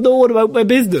want people knowing about my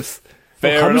business.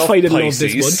 Fair enough,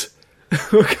 Pisces.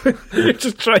 You're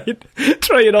just trying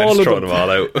all of them. Throwing them all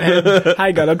out.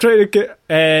 Hang on, I'm trying to get...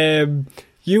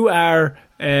 you are...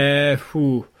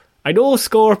 who? I know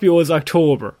Scorpio is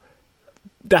October.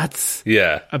 That's...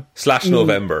 Yeah, /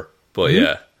 November, but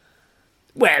yeah.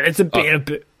 Well, it's a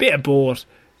bit of both.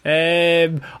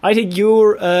 I think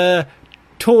you're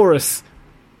Taurus.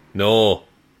 No.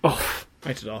 Oh,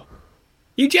 I don't know.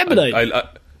 You Gemini?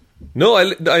 No, I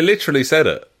literally said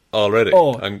it already.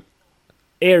 Oh, I'm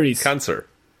Aries. Cancer.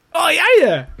 Oh,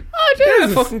 yeah. Oh, Jesus. Yeah,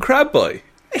 fucking crab boy.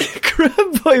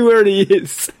 Crab boy where he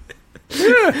is.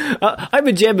 Yeah. I'm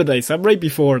a Gemini, so I'm right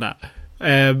before that.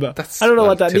 I don't know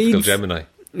what that means. Typical Gemini.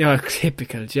 No,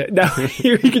 typical Gemini. No,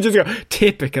 you can just go,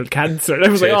 typical Cancer. And I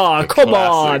was like, oh, come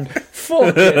on.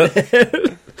 Fuck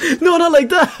it. No, not like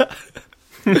that.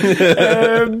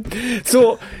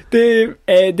 So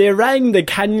they rang the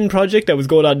canyon project that was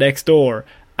going on next door,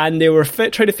 and they were trying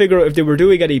to figure out if they were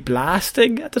doing any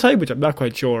blasting at the time, which I'm not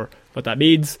quite sure what that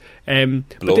means.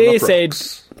 But they said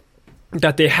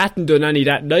that they hadn't done any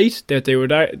that night, that they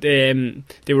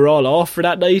were all off for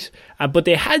that night, but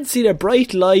they had seen a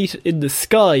bright light in the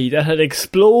sky that had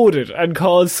exploded and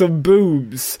caused some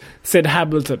booms, said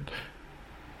Hamilton.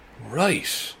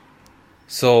 Right.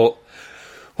 So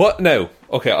what now?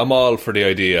 Okay, I'm all for the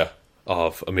idea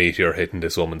of a meteor hitting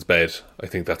this woman's bed. I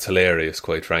think that's hilarious,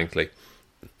 quite frankly.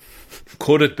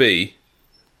 Could it be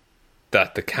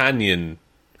that the canyon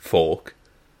folk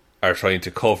are trying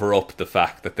to cover up the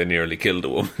fact that they nearly killed a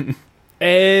woman?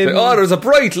 There's a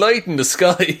bright light in the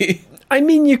sky. I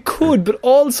mean, you could, but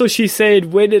also she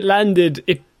said when it landed,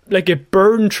 it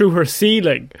burned through her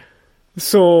ceiling.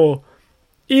 So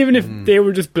even if they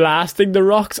were just blasting the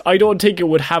rocks, I don't think it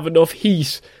would have enough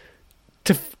heat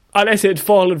unless it had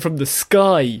fallen from the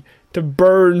sky to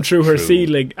burn through her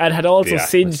ceiling and had also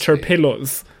singed her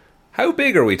pillows. How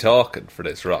big are we talking for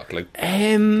this rock? Like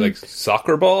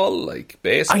soccer ball, like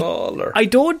baseball, or I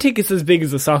don't think it's as big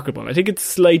as a soccer ball. I think it's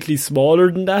slightly smaller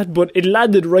than that, but it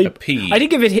landed right. A pea. I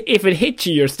think if it hit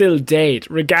you, you're still dead,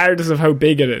 regardless of how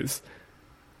big it is.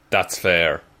 That's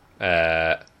fair.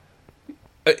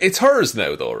 It's hers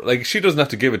now, though. Like, she doesn't have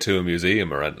to give it to a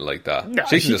museum or anything like that. No,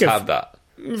 she can just have that.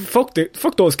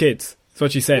 Fuck those kids. That's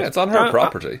what she said. Yeah, it's on her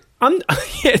property. Yeah,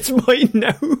 it's mine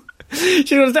now.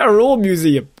 She goes to her own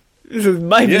museum. This is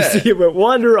my museum at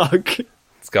One Rock.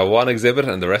 It's got one exhibit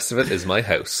and the rest of it is my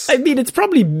house. I mean, it's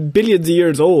probably billions of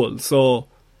years old, so,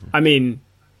 I mean,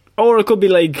 or it could be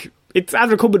like, it's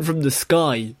either coming from the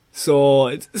sky, so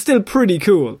it's still pretty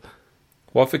cool.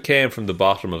 What if it came from the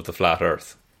bottom of the flat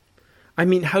earth? I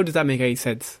mean, how does that make any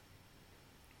sense?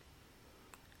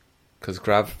 Because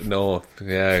no,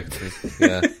 yeah.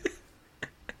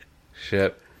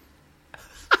 Shit.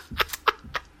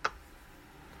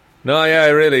 No,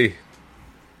 yeah,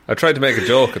 I tried to make a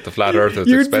joke at the flat earth's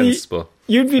expense, but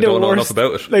you'd be I the don't know worst, enough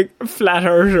about it. like, flat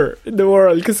earther in the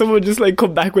world, because someone just, like,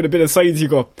 come back with a bit of science, you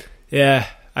go, yeah,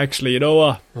 actually, you know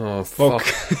what? Oh, fuck.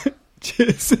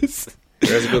 Jesus.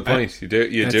 There's a good point. You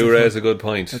do raise a good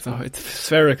point. It's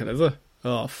spherical, is it?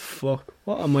 Oh, fuck.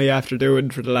 What am I after doing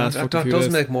for the last that few days? does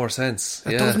make more sense.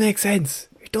 That does make sense.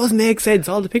 It does make sense.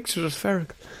 All the pictures are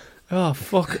spherical. Oh,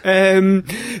 fuck.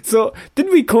 So,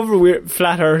 didn't we cover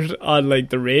Flat Earth on, like,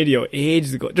 the radio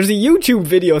ages ago? There's a YouTube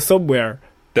video somewhere.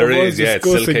 There is, yeah, it's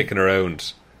still kicking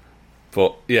around.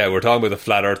 But, yeah, we're talking about the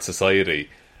Flat Earth Society.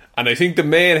 And I think the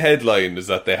main headline is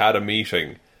that they had a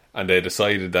meeting and they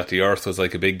decided that the Earth was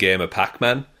like a big game of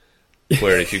Pac-Man,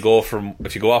 where if you go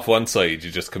off one side,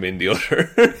 you just come in the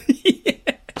other. Yeah.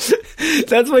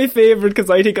 That's my favourite, because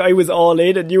I think I was all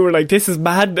in and you were like, this is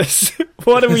madness.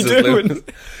 What are we doing?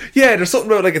 Yeah, there's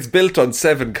something about like it's built on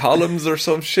 7 columns or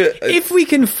some shit. If we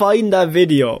can find that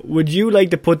video, would you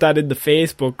like to put that in the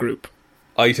Facebook group?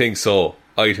 I think so.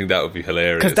 I think that would be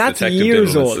hilarious. Because that's Detective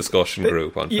years Dillman's old. Discussion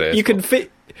group on Facebook. You can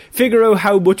figure out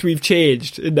how much we've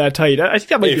changed in that time. I think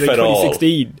that might be like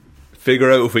 2016.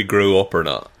 Figure out if we grew up or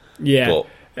not. Yeah.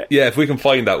 But, yeah, if we can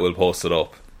find that, we'll post it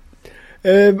up.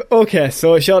 Okay,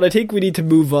 so Sean, I think we need to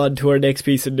move on to our next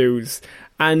piece of news.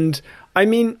 And, I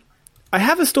mean, I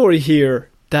have a story here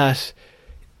that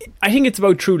I think it's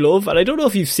about true love, and I don't know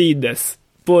if you've seen this,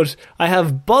 but I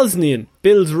have Bosnian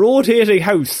builds rotating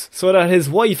house so that his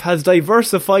wife has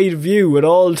diversified view at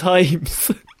all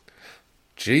times.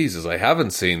 Jesus, I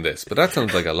haven't seen this, but that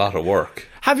sounds like a lot of work.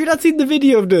 Have you not seen the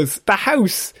video of this? The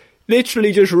house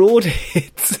literally just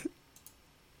rotates.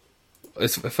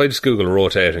 If I just Google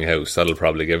rotating house, that'll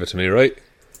probably give it to me, right?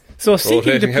 So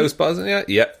rotating house, Bosnia?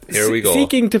 Yeah, here we go.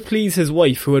 Seeking to please his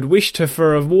wife, who had wished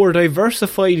for a more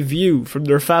diversified view from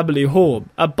their family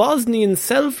home, a Bosnian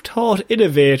self-taught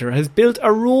innovator has built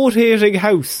a rotating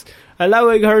house,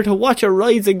 allowing her to watch a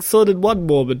rising sun in one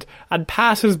moment and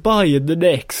passers-by in the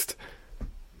next.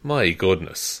 My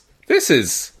goodness. That's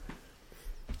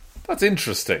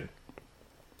interesting.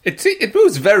 It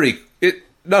moves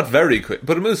not very quick,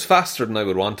 but it moves faster than I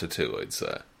would want it to, I'd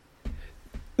say.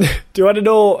 Do you want to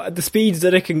know the speeds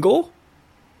that it can go?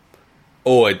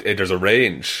 Oh, there's a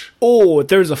range. Oh,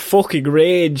 there's a fucking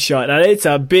range shot, and it's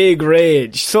a big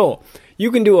range. So,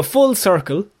 you can do a full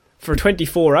circle for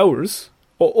 24 hours,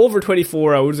 or over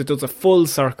 24 hours it does a full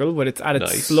circle when it's at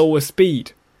its slowest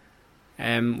speed.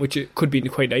 Which it could be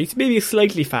quite nice. Maybe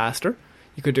slightly faster,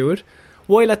 you could do it.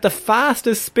 While at the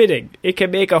fastest spinning, it can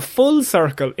make a full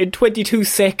circle in 22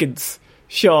 seconds.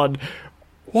 Sean.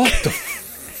 What the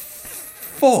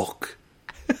fuck?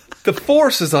 The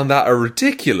forces on that are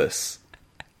ridiculous.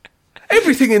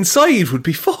 Everything inside would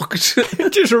be fucked.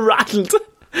 It just rattled.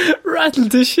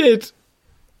 Rattled to shit.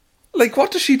 Like,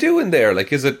 what does she do in there?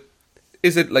 Like, is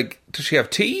it like, does she have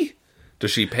tea?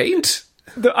 Does she paint?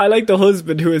 I like the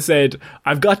husband who has said,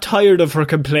 I've got tired of her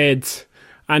complaints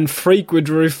and frequent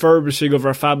refurbishing of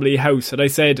our family house, and I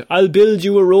said, I'll build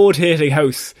you a rotating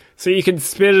house so you can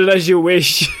spin it as you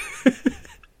wish.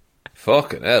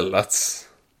 Fucking hell, that's...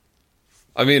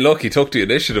 I mean, look, he took the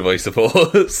initiative, I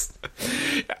suppose.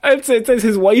 It says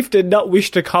his wife did not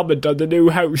wish to comment on the new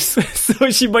house, so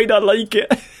she might not like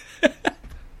it.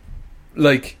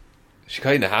 Like, she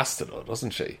kind of has to, though,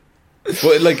 doesn't she?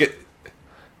 But, like,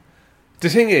 the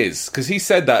thing is, because he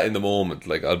said that in the moment,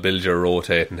 like, I'll build you a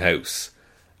rotating house.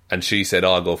 And she said,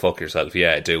 oh, go fuck yourself.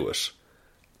 Yeah, do it.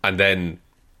 And then,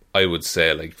 I would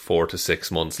say, like, 4 to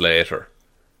 6 months later,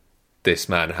 this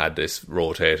man had this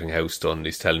rotating house done. And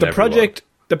he's telling everyone.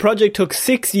 The project took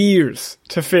 6 years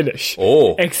to finish.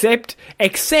 Oh. Except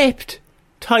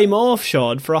time off,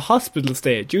 Sean, for a hospital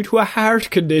stay due to a heart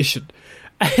condition.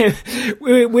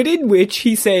 Within which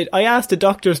he said, I asked the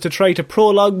doctors to try to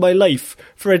prolong my life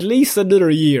for at least another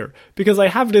year because I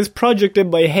have this project in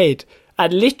my head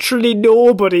and literally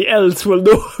nobody else will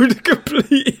know how to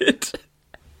complete it.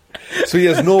 So he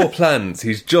has no plans.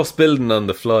 He's just building on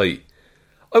the fly.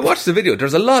 I watched the video.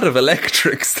 There's a lot of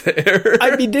electrics there.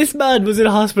 I mean, this man was in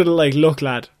hospital like, look,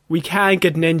 lad, we can't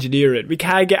get an engineer in. We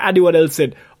can't get anyone else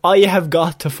in. I have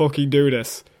got to fucking do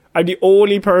this. I'm the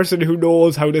only person who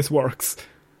knows how this works.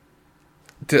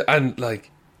 And,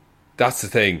 like, that's the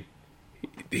thing.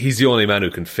 He's the only man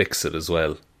who can fix it as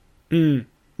well.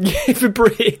 If it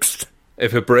breaks.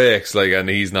 If it breaks, like, and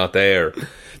he's not there.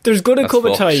 There's going to come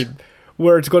a time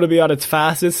where it's going to be on its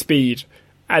fastest speed.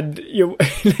 And you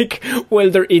like, well,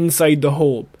 they're inside the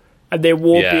home, and they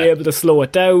won't be able to slow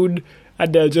it down,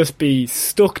 and they'll just be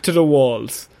stuck to the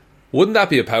walls. Wouldn't that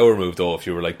be a power move though? If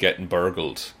you were like getting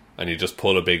burgled, and you just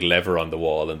pull a big lever on the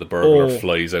wall, and the burglar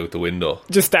flies out the window,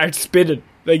 just start spinning.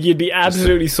 Like you'd be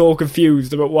absolutely so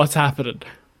confused about what's happening.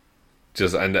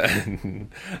 Just and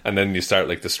then you start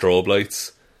like the strobe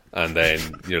lights, and then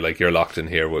you're like, you're locked in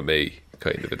here with me,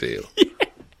 kind of a deal.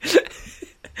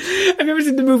 Have you ever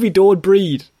seen the movie Don't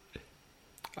Breathe?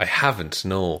 I haven't,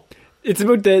 no. It's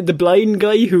about the blind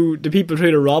guy who the people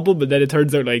try to rob him, and then it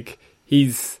turns out like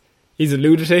he's a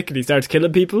lunatic and he starts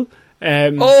killing people.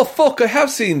 Oh fuck, I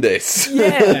have seen this.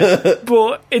 Yeah,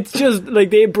 but it's just like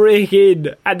they break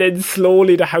in and then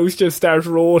slowly the house just starts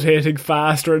rotating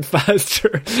faster and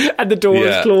faster and the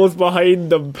doors close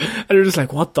behind them and they're just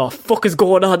like, what the fuck is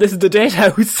going on? This is the dead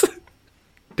house.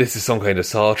 This is some kind of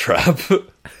saw trap.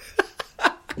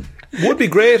 Would be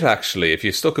great actually if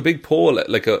you stuck a big pole,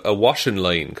 like a washing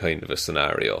line kind of a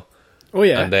scenario. Oh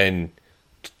yeah. And then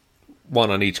one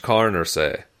on each corner,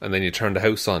 say, and then you turn the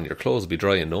house on, your clothes will be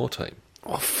dry in no time.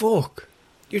 Oh fuck.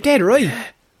 You're dead right.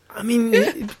 I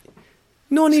mean,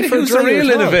 no need for who's the real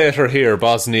innovator here,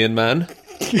 Bosnian man?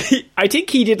 I think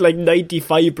he did like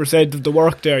 95% of the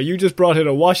work there. You just brought in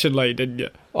a washing line, didn't you?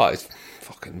 Oh, it's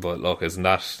fucking, but look, isn't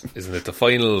it the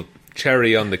final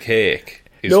cherry on the cake?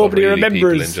 Nobody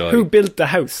remembers who built the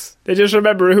house. They just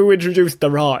remember who introduced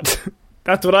the rod.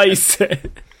 That's what I say.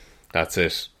 That's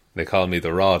it. They call me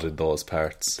the Rod in those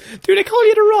parts. Do they call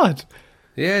you the Rod?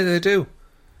 Yeah, they do.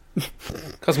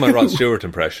 Because my Rod Stewart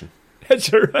impression.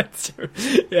 That's your Rod Stewart.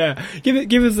 Yeah.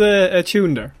 Give us a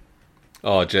tune there.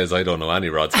 Oh, Jez, I don't know any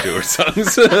Rod Stewart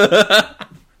songs.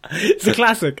 It's a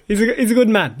classic. He's a good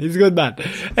man. He's a good man.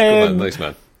 Good man, nice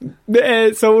man.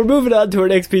 So we're moving on to our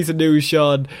next piece of news,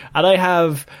 Sean. And I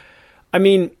have,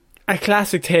 a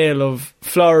classic tale of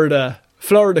Florida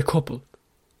couple.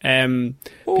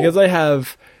 Because I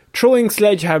have throwing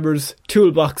sledgehammers,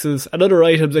 toolboxes and other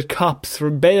items at cops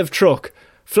from bed of truck.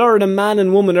 Florida man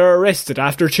and woman are arrested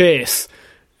after chase.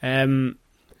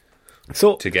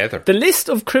 So together, the list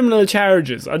of criminal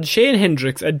charges on Shane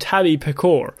Hendricks and Tammy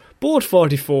Pecor, both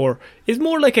 44, is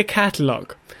more like a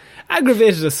catalogue.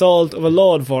 Aggravated assault of a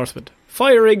law enforcement,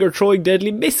 firing or throwing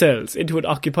deadly missiles into an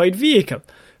occupied vehicle,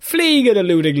 fleeing and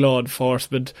eluding law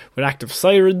enforcement with active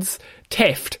sirens,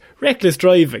 theft, reckless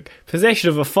driving, possession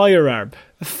of a firearm,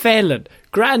 a felon,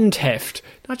 grand theft,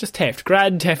 not just theft,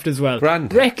 grand theft as well,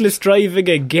 reckless driving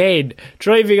again,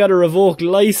 driving on a revoked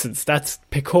licence, that's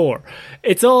Pecor.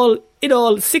 It's all, in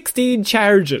all, 16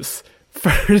 charges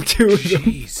for the two of them.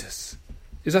 Jesus.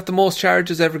 Is that the most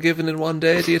charges ever given in one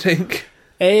day, do you think?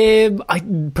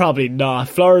 Probably not.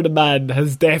 Florida man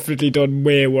has definitely done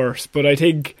way worse, but I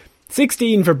think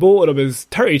 16 for both of them is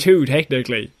 32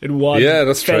 technically in one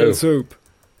fell swoop.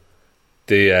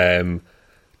 The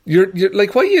you're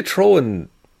like, why are you throwing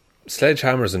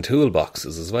sledgehammers and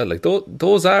toolboxes as well? Like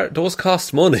those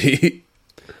cost money.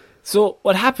 So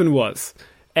what happened was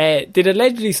they'd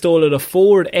allegedly stolen a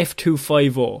Ford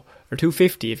F250 or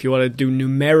 250 if you want to do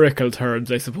numerical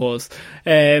terms, I suppose.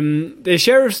 The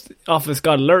sheriff's office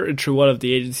got alerted through one of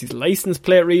the agency's license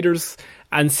plate readers,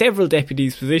 and several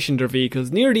deputies positioned their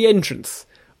vehicles near the entrance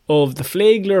of the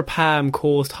Flagler Palm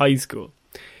Coast High School.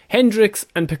 Hendricks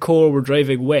and Pecor were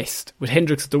driving west, with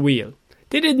Hendricks at the wheel.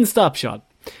 They didn't stop, Sean.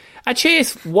 A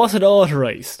chase wasn't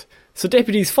authorised, so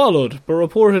deputies followed, but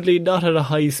reportedly not at a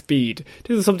high speed.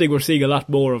 This is something we're seeing a lot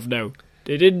more of now.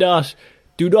 They do not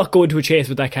go into a chase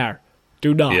with that car.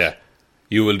 Do not. Yeah.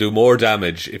 You will do more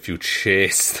damage if you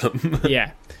chase them.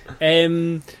 Yeah.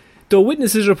 Though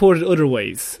witnesses reported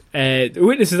otherwise.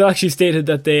 Witnesses actually stated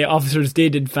that the officers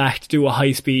did in fact do a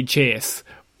high speed chase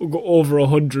over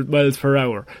 100 miles per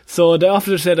hour. So the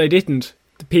officer said I didn't.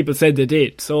 The people said they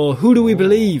did. So who do we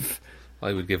believe?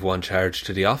 I would give one charge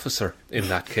to the officer in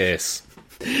that case.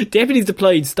 Deputies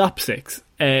deployed stop sticks,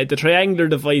 the triangular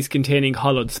device containing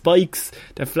hollowed spikes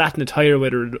that flatten a tyre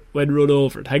when run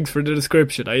over. Thanks for the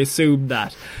description. I assumed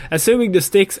that. Assuming the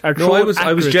sticks are thrown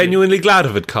I was genuinely glad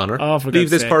of it, Connor. Oh, leave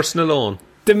this person alone.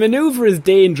 The manoeuvre is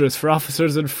dangerous for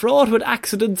officers and fraught with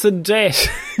accidents and death.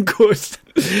 Good.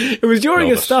 It was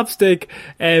during a stop-stick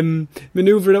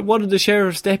manoeuvre that one of the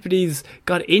sheriff's deputies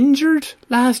got injured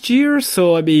last year.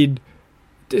 So, I mean,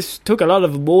 this took a lot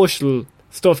of emotional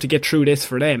stuff to get through this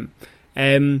for them.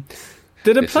 The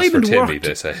deployment worked.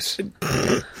 This is for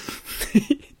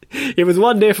Timmy, It was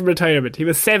one day from retirement. He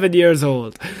was 7 years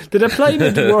old. The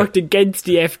deployment worked against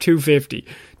the F-250.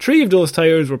 3 of those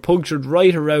tyres were punctured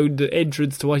right around the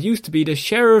entrance to what used to be the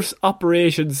Sheriff's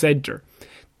Operations Centre.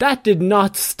 That did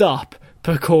not stop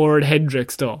Pecor and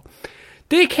Hendricks, though.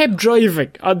 They kept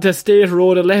driving onto State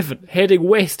Road 11, heading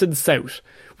west and south,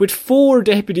 with 4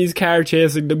 deputies' car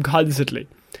chasing them constantly.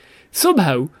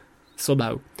 Somehow,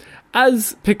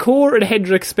 as Pecor and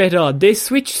Hendricks sped on, they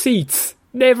switched seats,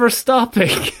 never stopping.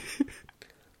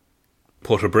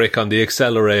 Put a brick on the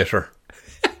accelerator.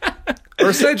 Or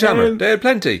a sledgehammer. They had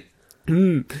plenty.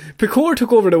 Pecor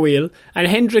took over the wheel and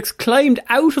Hendricks climbed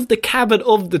out of the cabin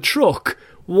of the truck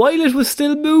while it was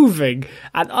still moving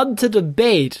and onto the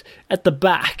bed at the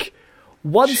back.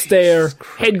 Once there,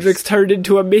 Hendricks turned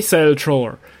into a missile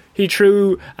thrower. He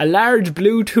threw a large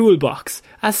blue toolbox,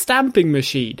 a stamping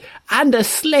machine, and a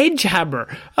sledgehammer,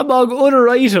 among other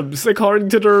items, according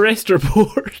to the arrest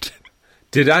report.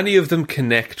 Did any of them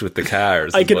connect with the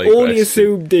cars? I can only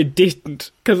assume they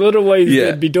didn't, because otherwise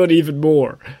they'd be done even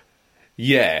more.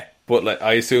 Yeah, but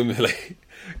I assume,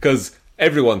 because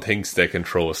everyone thinks they can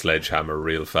throw a sledgehammer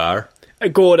real far.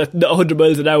 Going at 100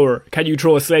 miles an hour, can you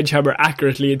throw a sledgehammer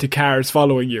accurately into cars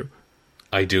following you?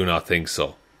 I do not think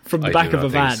so. From the back of a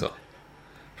van? So.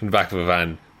 From the back of a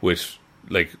van with,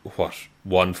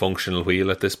 one functional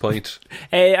wheel at this point?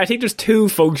 I think there's 2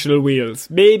 functional wheels.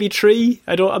 Maybe 3?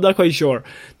 I'm not quite sure.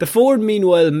 The Ford,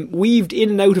 meanwhile, weaved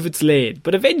in and out of its lane.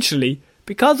 But eventually,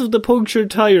 because of the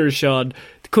punctured tyres, Sean,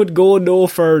 could go no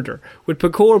further, with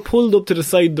Pecor pulled up to the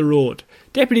side of the road.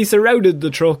 Deputies surrounded the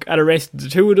truck and arrested the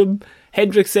 2 of them.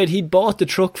 Hendricks said he bought the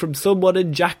truck from someone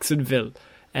in Jacksonville.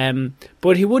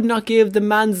 But he would not give the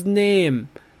man's name.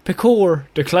 Pecor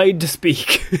declined to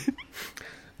speak.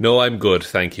 No, I'm good,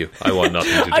 thank you. I want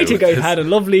nothing to do I think with I've this. had a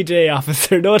lovely day,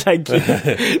 officer. No, thank you.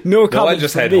 No comment. No, I'll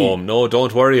just head me. home. No,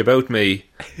 don't worry about me.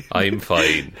 I'm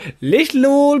fine. Little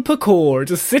old Pecor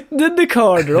just sitting in the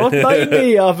corner. Don't mind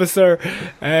me, officer.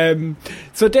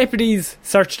 So deputies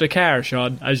searched the car,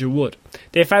 Sean, as you would.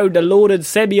 They found a loaded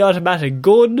semi-automatic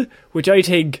gun, which I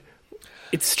think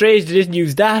it's strange they didn't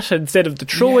use that instead of the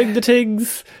throwing the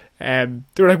things. They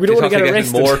were like, we don't want to get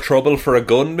arrested. More trouble for a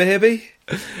gun, maybe?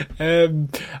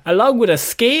 Along with a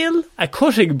scale, a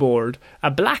cutting board,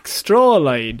 a black straw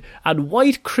line, and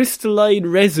white crystalline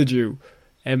residue.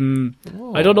 I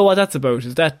don't know what that's about.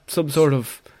 Is that some sort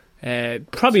of...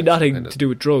 probably nothing to do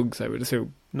with drugs, I would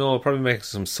assume. No, probably making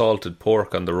some salted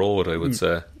pork on the road, I would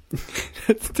say.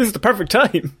 This is the perfect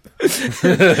time.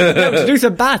 Now to do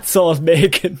some bath sauce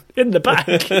making in the back.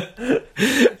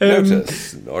 Now to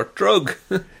snort drug.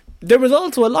 There was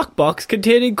also a lockbox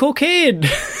containing cocaine.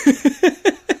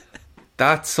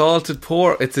 That salted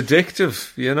pork, it's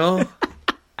addictive, you know?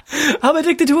 I'm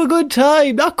addicted to a good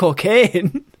time, not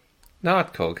cocaine.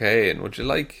 Not cocaine. Would you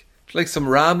like some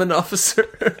ramen,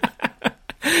 officer?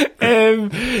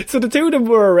 So the 2 of them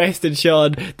were arrested,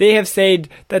 Sean. They have said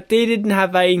that they didn't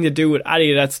have anything to do with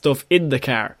any of that stuff in the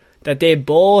car. That they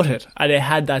bought it and they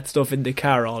had that stuff in the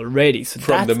car already. So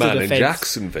from that's the man the in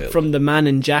Jacksonville. From the man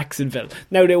in Jacksonville.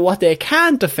 Now, what they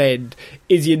can't defend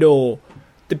is, the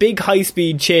big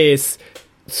high-speed chase,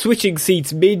 switching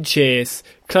seats mid-chase,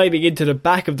 climbing into the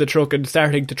back of the truck and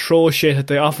starting to throw shit at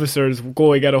the officers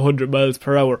going at 100 miles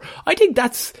per hour. I think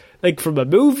that's, from a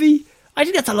movie, I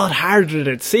think that's a lot harder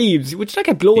than it seems. Would you not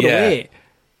get blown away?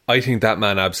 I think that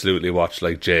man absolutely watched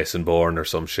Jason Bourne or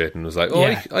some shit and was like,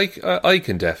 I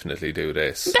can definitely do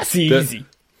this. That's easy.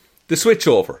 The switch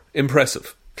over,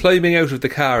 impressive. Climbing out of the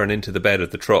car and into the bed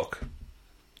of the truck.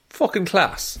 Fucking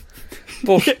class.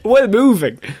 But well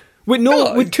moving.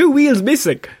 With 2 wheels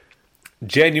missing.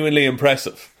 Genuinely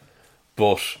impressive.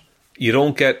 But you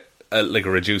don't get a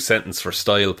reduced sentence for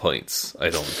style points, I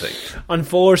don't think.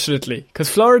 Unfortunately, because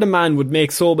Florida Man would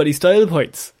make so many style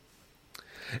points.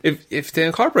 If they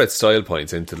incorporate style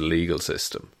points into the legal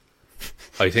system,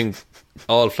 I think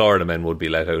all Florida men would be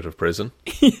let out of prison.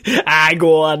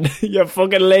 Go on. You're a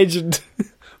fucking legend.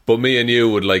 But me and you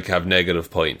would have negative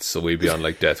points, so we'd be on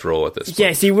death row at this point.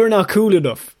 Yeah, see, we're not cool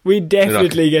enough. We'd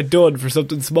definitely get done for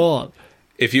something small.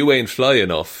 If you ain't fly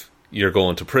enough, you're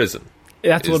going to prison.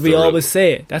 That's what we always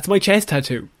say. That's my chest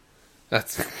tattoo.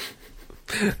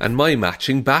 And my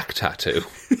matching back tattoo.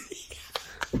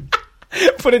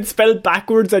 But it's spelled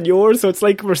backwards on yours, so it's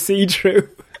like we're see-through.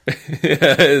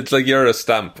 Yeah, it's like you're a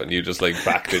stamp and you just like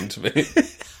backed into me.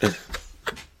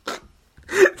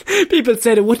 People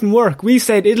said it wouldn't work. We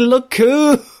said it'll look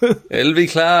cool. It'll be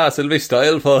class. It'll be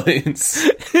style points.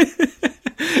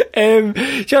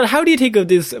 Sean, how do you think of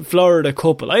this Florida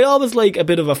couple? I always like a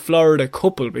bit of a Florida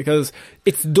couple because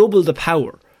it's double the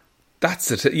power.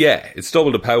 That's it. Yeah, it's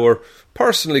double the power.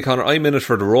 Personally, Connor, I'm in it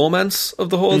for the romance of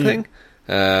the whole thing.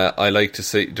 I like to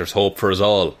see there's hope for us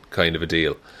all, kind of a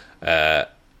deal. Have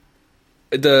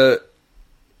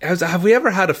we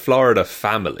ever had a Florida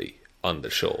family on the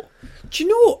show? Do you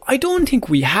know, I don't think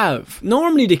we have.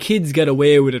 Normally the kids get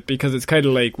away with it because it's kind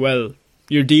of like, well,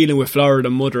 you're dealing with Florida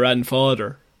mother and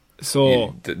father.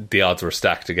 So the odds were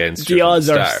stacked against you. The odds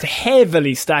are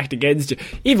heavily stacked against you.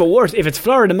 Even worse, if it's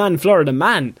Florida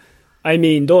man, I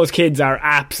mean, those kids are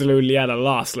absolutely at a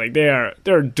loss. Like, they're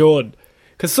done.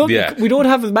 Because we don't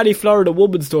have as many Florida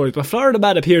woman stories, but Florida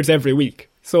man appears every week.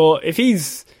 So if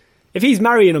he's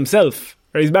marrying himself,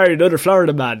 or he's married another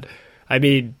Florida man, I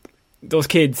mean, those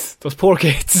poor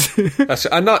kids.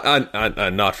 And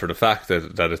not for the fact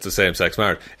that it's the same sex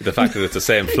marriage, the fact that it's the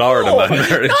same Florida man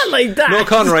marriage. Not like that. No,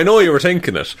 Connor, I know you were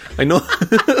thinking it. I know.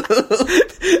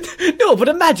 No, but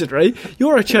imagine, right?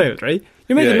 You're a child, right?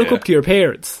 You're meant to look up to your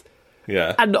parents.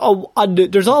 Yeah. And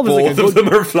there's always both of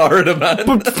them are Florida man.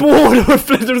 But both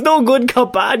there's no good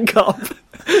cop, bad cop.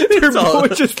 They're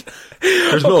both just...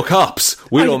 There's no cops.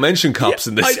 We don't mention cops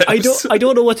in this episode. I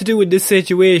don't know what to do in this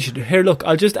situation. Here, look,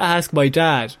 I'll just ask my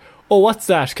dad. Oh, what's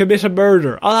that? Commit a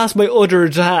murder. I'll ask my other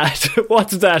dad.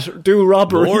 What's that? Do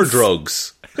robberies. More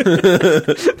drugs.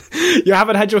 You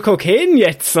haven't had your cocaine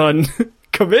yet, son.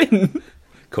 Come in.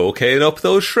 Cocaine up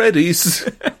those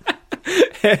shreddies.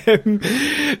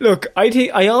 Look, I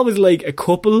think I always like a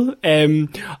couple.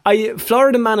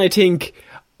 Florida man, I think.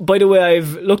 By the way,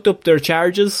 I've looked up their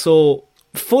charges. So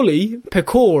fully,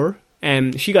 Pecor,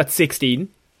 she got 16.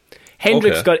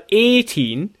 Hendricks got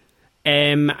 18.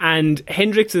 And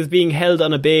Hendricks is being held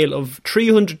on a bail of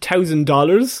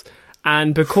 $300,000,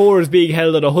 and Pecor is being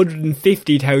held on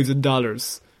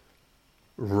 $150,000.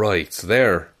 Right, so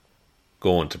they're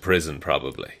going to prison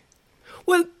probably.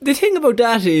 Well, the thing about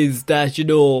that is that, you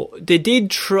know, they did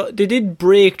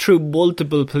break through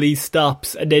multiple police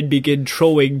stops and then begin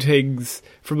throwing things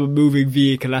from a moving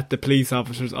vehicle at the police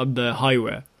officers on the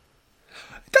highway.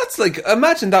 That's like,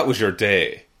 imagine that was your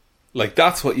day. Like,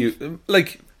 that's what you...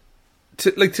 Like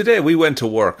today we went to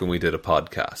work and we did a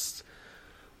podcast.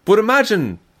 But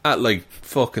imagine at like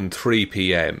fucking 3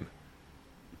 p.m.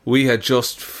 we had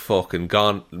just fucking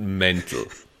gone mental.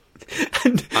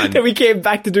 And then we came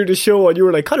back to do the show and you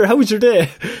were like, Connor, how was your day?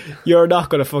 You're not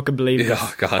going to fucking believe this.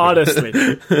 Oh, God. Honestly.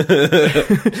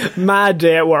 Mad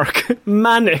day at work.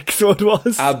 Manic, so it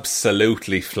was.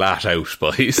 Absolutely flat out,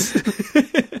 boys.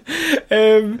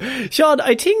 Sean,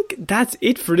 I think that's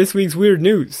it for this week's Weird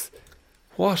News.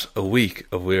 What a week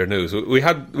of weird news. We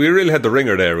really had the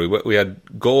ringer there. We had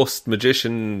ghost,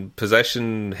 magician,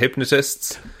 possession,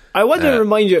 hypnotists. I want to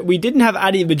remind you, we didn't have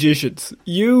any magicians.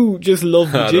 You just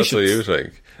love magicians. That's what you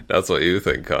think. That's what you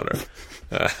think, Connor.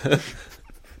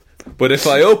 But if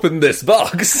I open this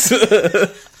box...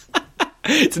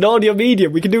 It's an audio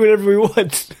medium. We can do whatever we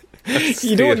want.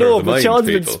 You don't know, but Sean's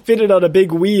been spinning on a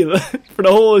big wheel for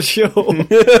the whole show.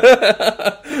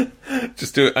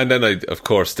 Just do it. And then I, of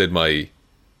course, did my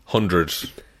 100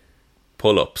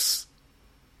 pull-ups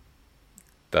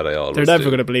that I always do. They're never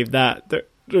going to believe that.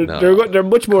 They're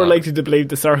much more likely to believe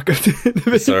the circuit.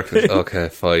 The circuit. Okay,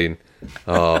 fine.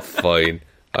 Oh, fine.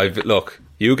 Look,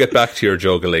 you get back to your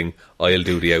juggling. I'll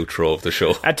do the outro of the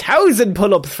show. 1,000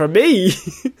 pull-ups for me.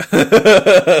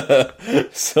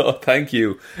 So thank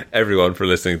you everyone for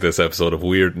listening to this episode of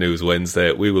Weird News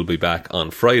Wednesday. We will be back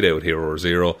on Friday with Hero or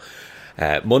Zero,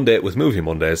 Monday with Movie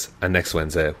Mondays, and next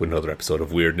Wednesday with another episode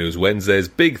of Weird News Wednesdays.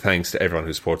 Big thanks to everyone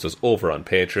who supports us over on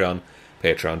Patreon,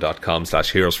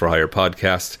 patreon.com/Heroes for Hire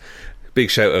podcast. Big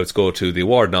shout outs go to the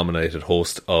award nominated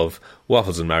host of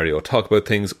Waffles and Mario Talk About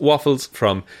Things, Waffles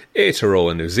from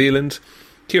Aotearoa, New Zealand,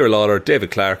 Ciara Lawler,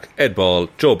 David Clark, Ed Ball,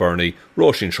 Joe Burney,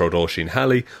 Roisin Shrodoshin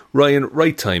Halley, Ryan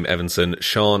Right Time Evanson,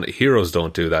 Sean Heroes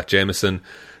Don't Do That Jameson,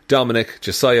 Dominic,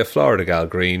 Josiah Florida Gal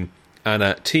Green,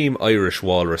 Anna Team Irish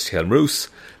Walrus Helmroos,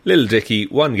 Lil Dicky,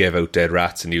 one gave out dead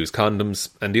rats and used condoms,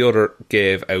 and the other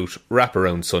gave out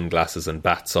wraparound sunglasses and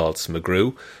bath salts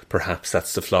McGrew. Perhaps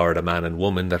that's the Florida man and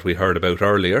woman that we heard about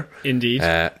earlier. Indeed.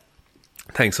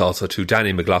 Thanks also to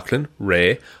Danny McLaughlin,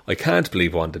 Ray, I Can't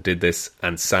Believe Wanda Did This,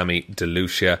 and Sammy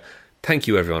DeLucia. Thank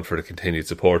you everyone for the continued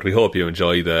support. We hope you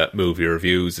enjoy the movie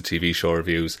reviews, the TV show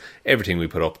reviews, everything we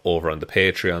put up over on the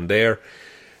Patreon there.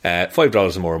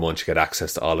 $5 or more a month, you get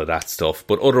access to all of that stuff.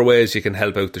 But other ways you can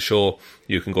help out the show,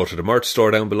 you can go to the merch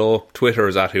store down below. Twitter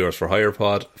is at Heroes for Hire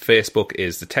Pod. Facebook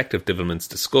is Detective Divilment's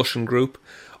discussion group,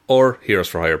 or Heroes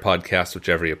for Hire Podcast,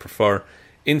 whichever you prefer.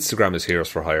 Instagram is Heroes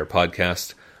for Hire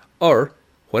Podcast, or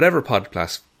whatever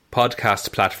podcast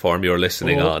platform you're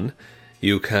listening on.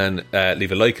 You can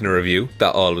leave a like and a review.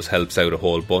 That always helps out a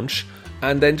whole bunch.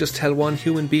 And then just tell one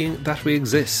human being that we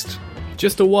exist.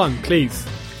 Just a one, please.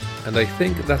 And I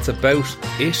think that's about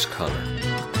it, Connor.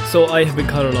 So I have been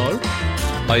Connor Lawler.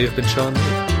 I have been Sean.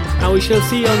 And we shall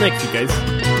see you all next week, guys.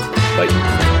 Bye.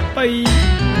 Bye.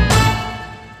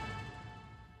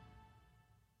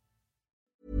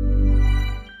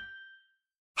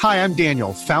 Hi, I'm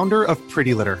Daniel, founder of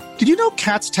Pretty Litter. Did you know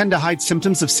cats tend to hide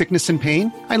symptoms of sickness and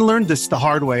pain? I learned this the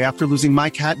hard way after losing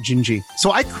my cat, Gingy.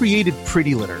 So I created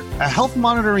Pretty Litter, a health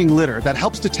monitoring litter that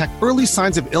helps detect early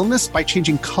signs of illness by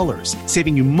changing colors,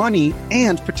 saving you money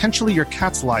and potentially your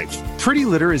cat's life. Pretty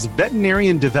Litter is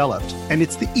veterinarian developed, and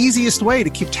it's the easiest way to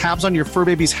keep tabs on your fur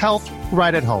baby's health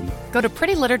right at home. Go to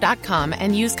prettylitter.com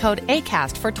and use code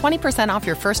ACAST for 20% off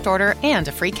your first order and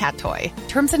a free cat toy.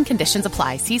 Terms and conditions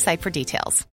apply. See site for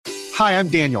details. Hi, I'm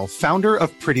Daniel, founder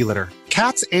of Pretty Litter.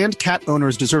 Cats and cat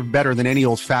owners deserve better than any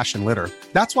old-fashioned litter.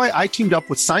 That's why I teamed up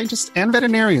with scientists and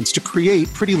veterinarians to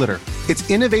create Pretty Litter. Its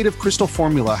innovative crystal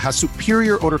formula has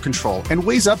superior odor control and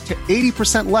weighs up to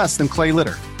 80% less than clay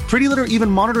litter. Pretty Litter even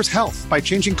monitors health by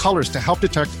changing colors to help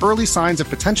detect early signs of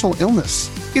potential illness.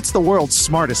 It's the world's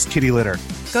smartest kitty litter.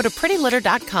 Go to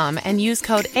prettylitter.com and use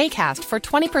code ACAST for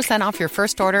 20% off your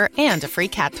first order and a free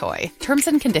cat toy. Terms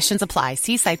and conditions apply.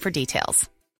 See site for details.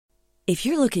 If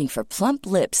you're looking for plump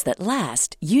lips that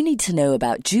last, you need to know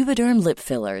about Juvederm lip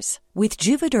fillers. With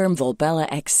Juvederm Volbella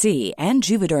XC and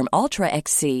Juvederm Ultra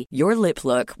XC, your lip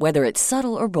look, whether it's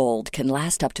subtle or bold, can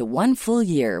last up to 1 full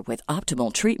year with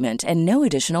optimal treatment and no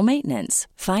additional maintenance.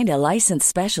 Find a licensed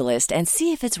specialist and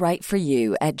see if it's right for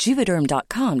you at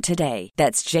Juvederm.com today.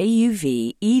 That's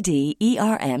JUVEDERM.com.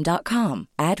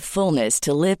 Add fullness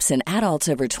to lips in adults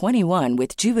over 21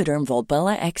 with Juvederm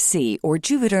Volbella XC or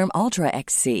Juvederm Ultra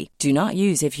XC. Do not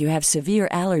use if you have severe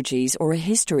allergies or a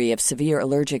history of severe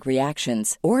allergic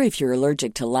reactions, or if you're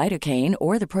allergic to lidocaine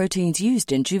or the proteins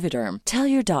used in Juvederm. Tell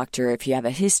your doctor if you have a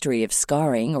history of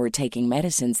scarring or taking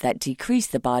medicines that decrease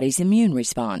the body's immune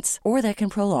response or that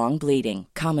can prolong bleeding.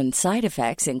 Common side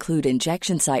effects include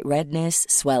injection site redness,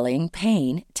 swelling,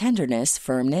 pain, tenderness,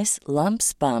 firmness,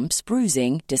 lumps, bumps,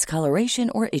 bruising, discoloration,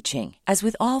 or itching. As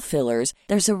with all fillers,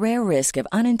 there's a rare risk of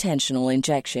unintentional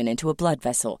injection into a blood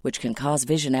vessel, which can cause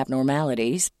vision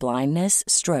abnormalities, blindness,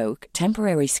 stroke,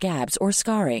 temporary scabs, or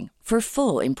scarring. For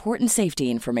full, important safety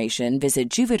information, visit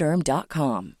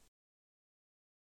Juvederm.com.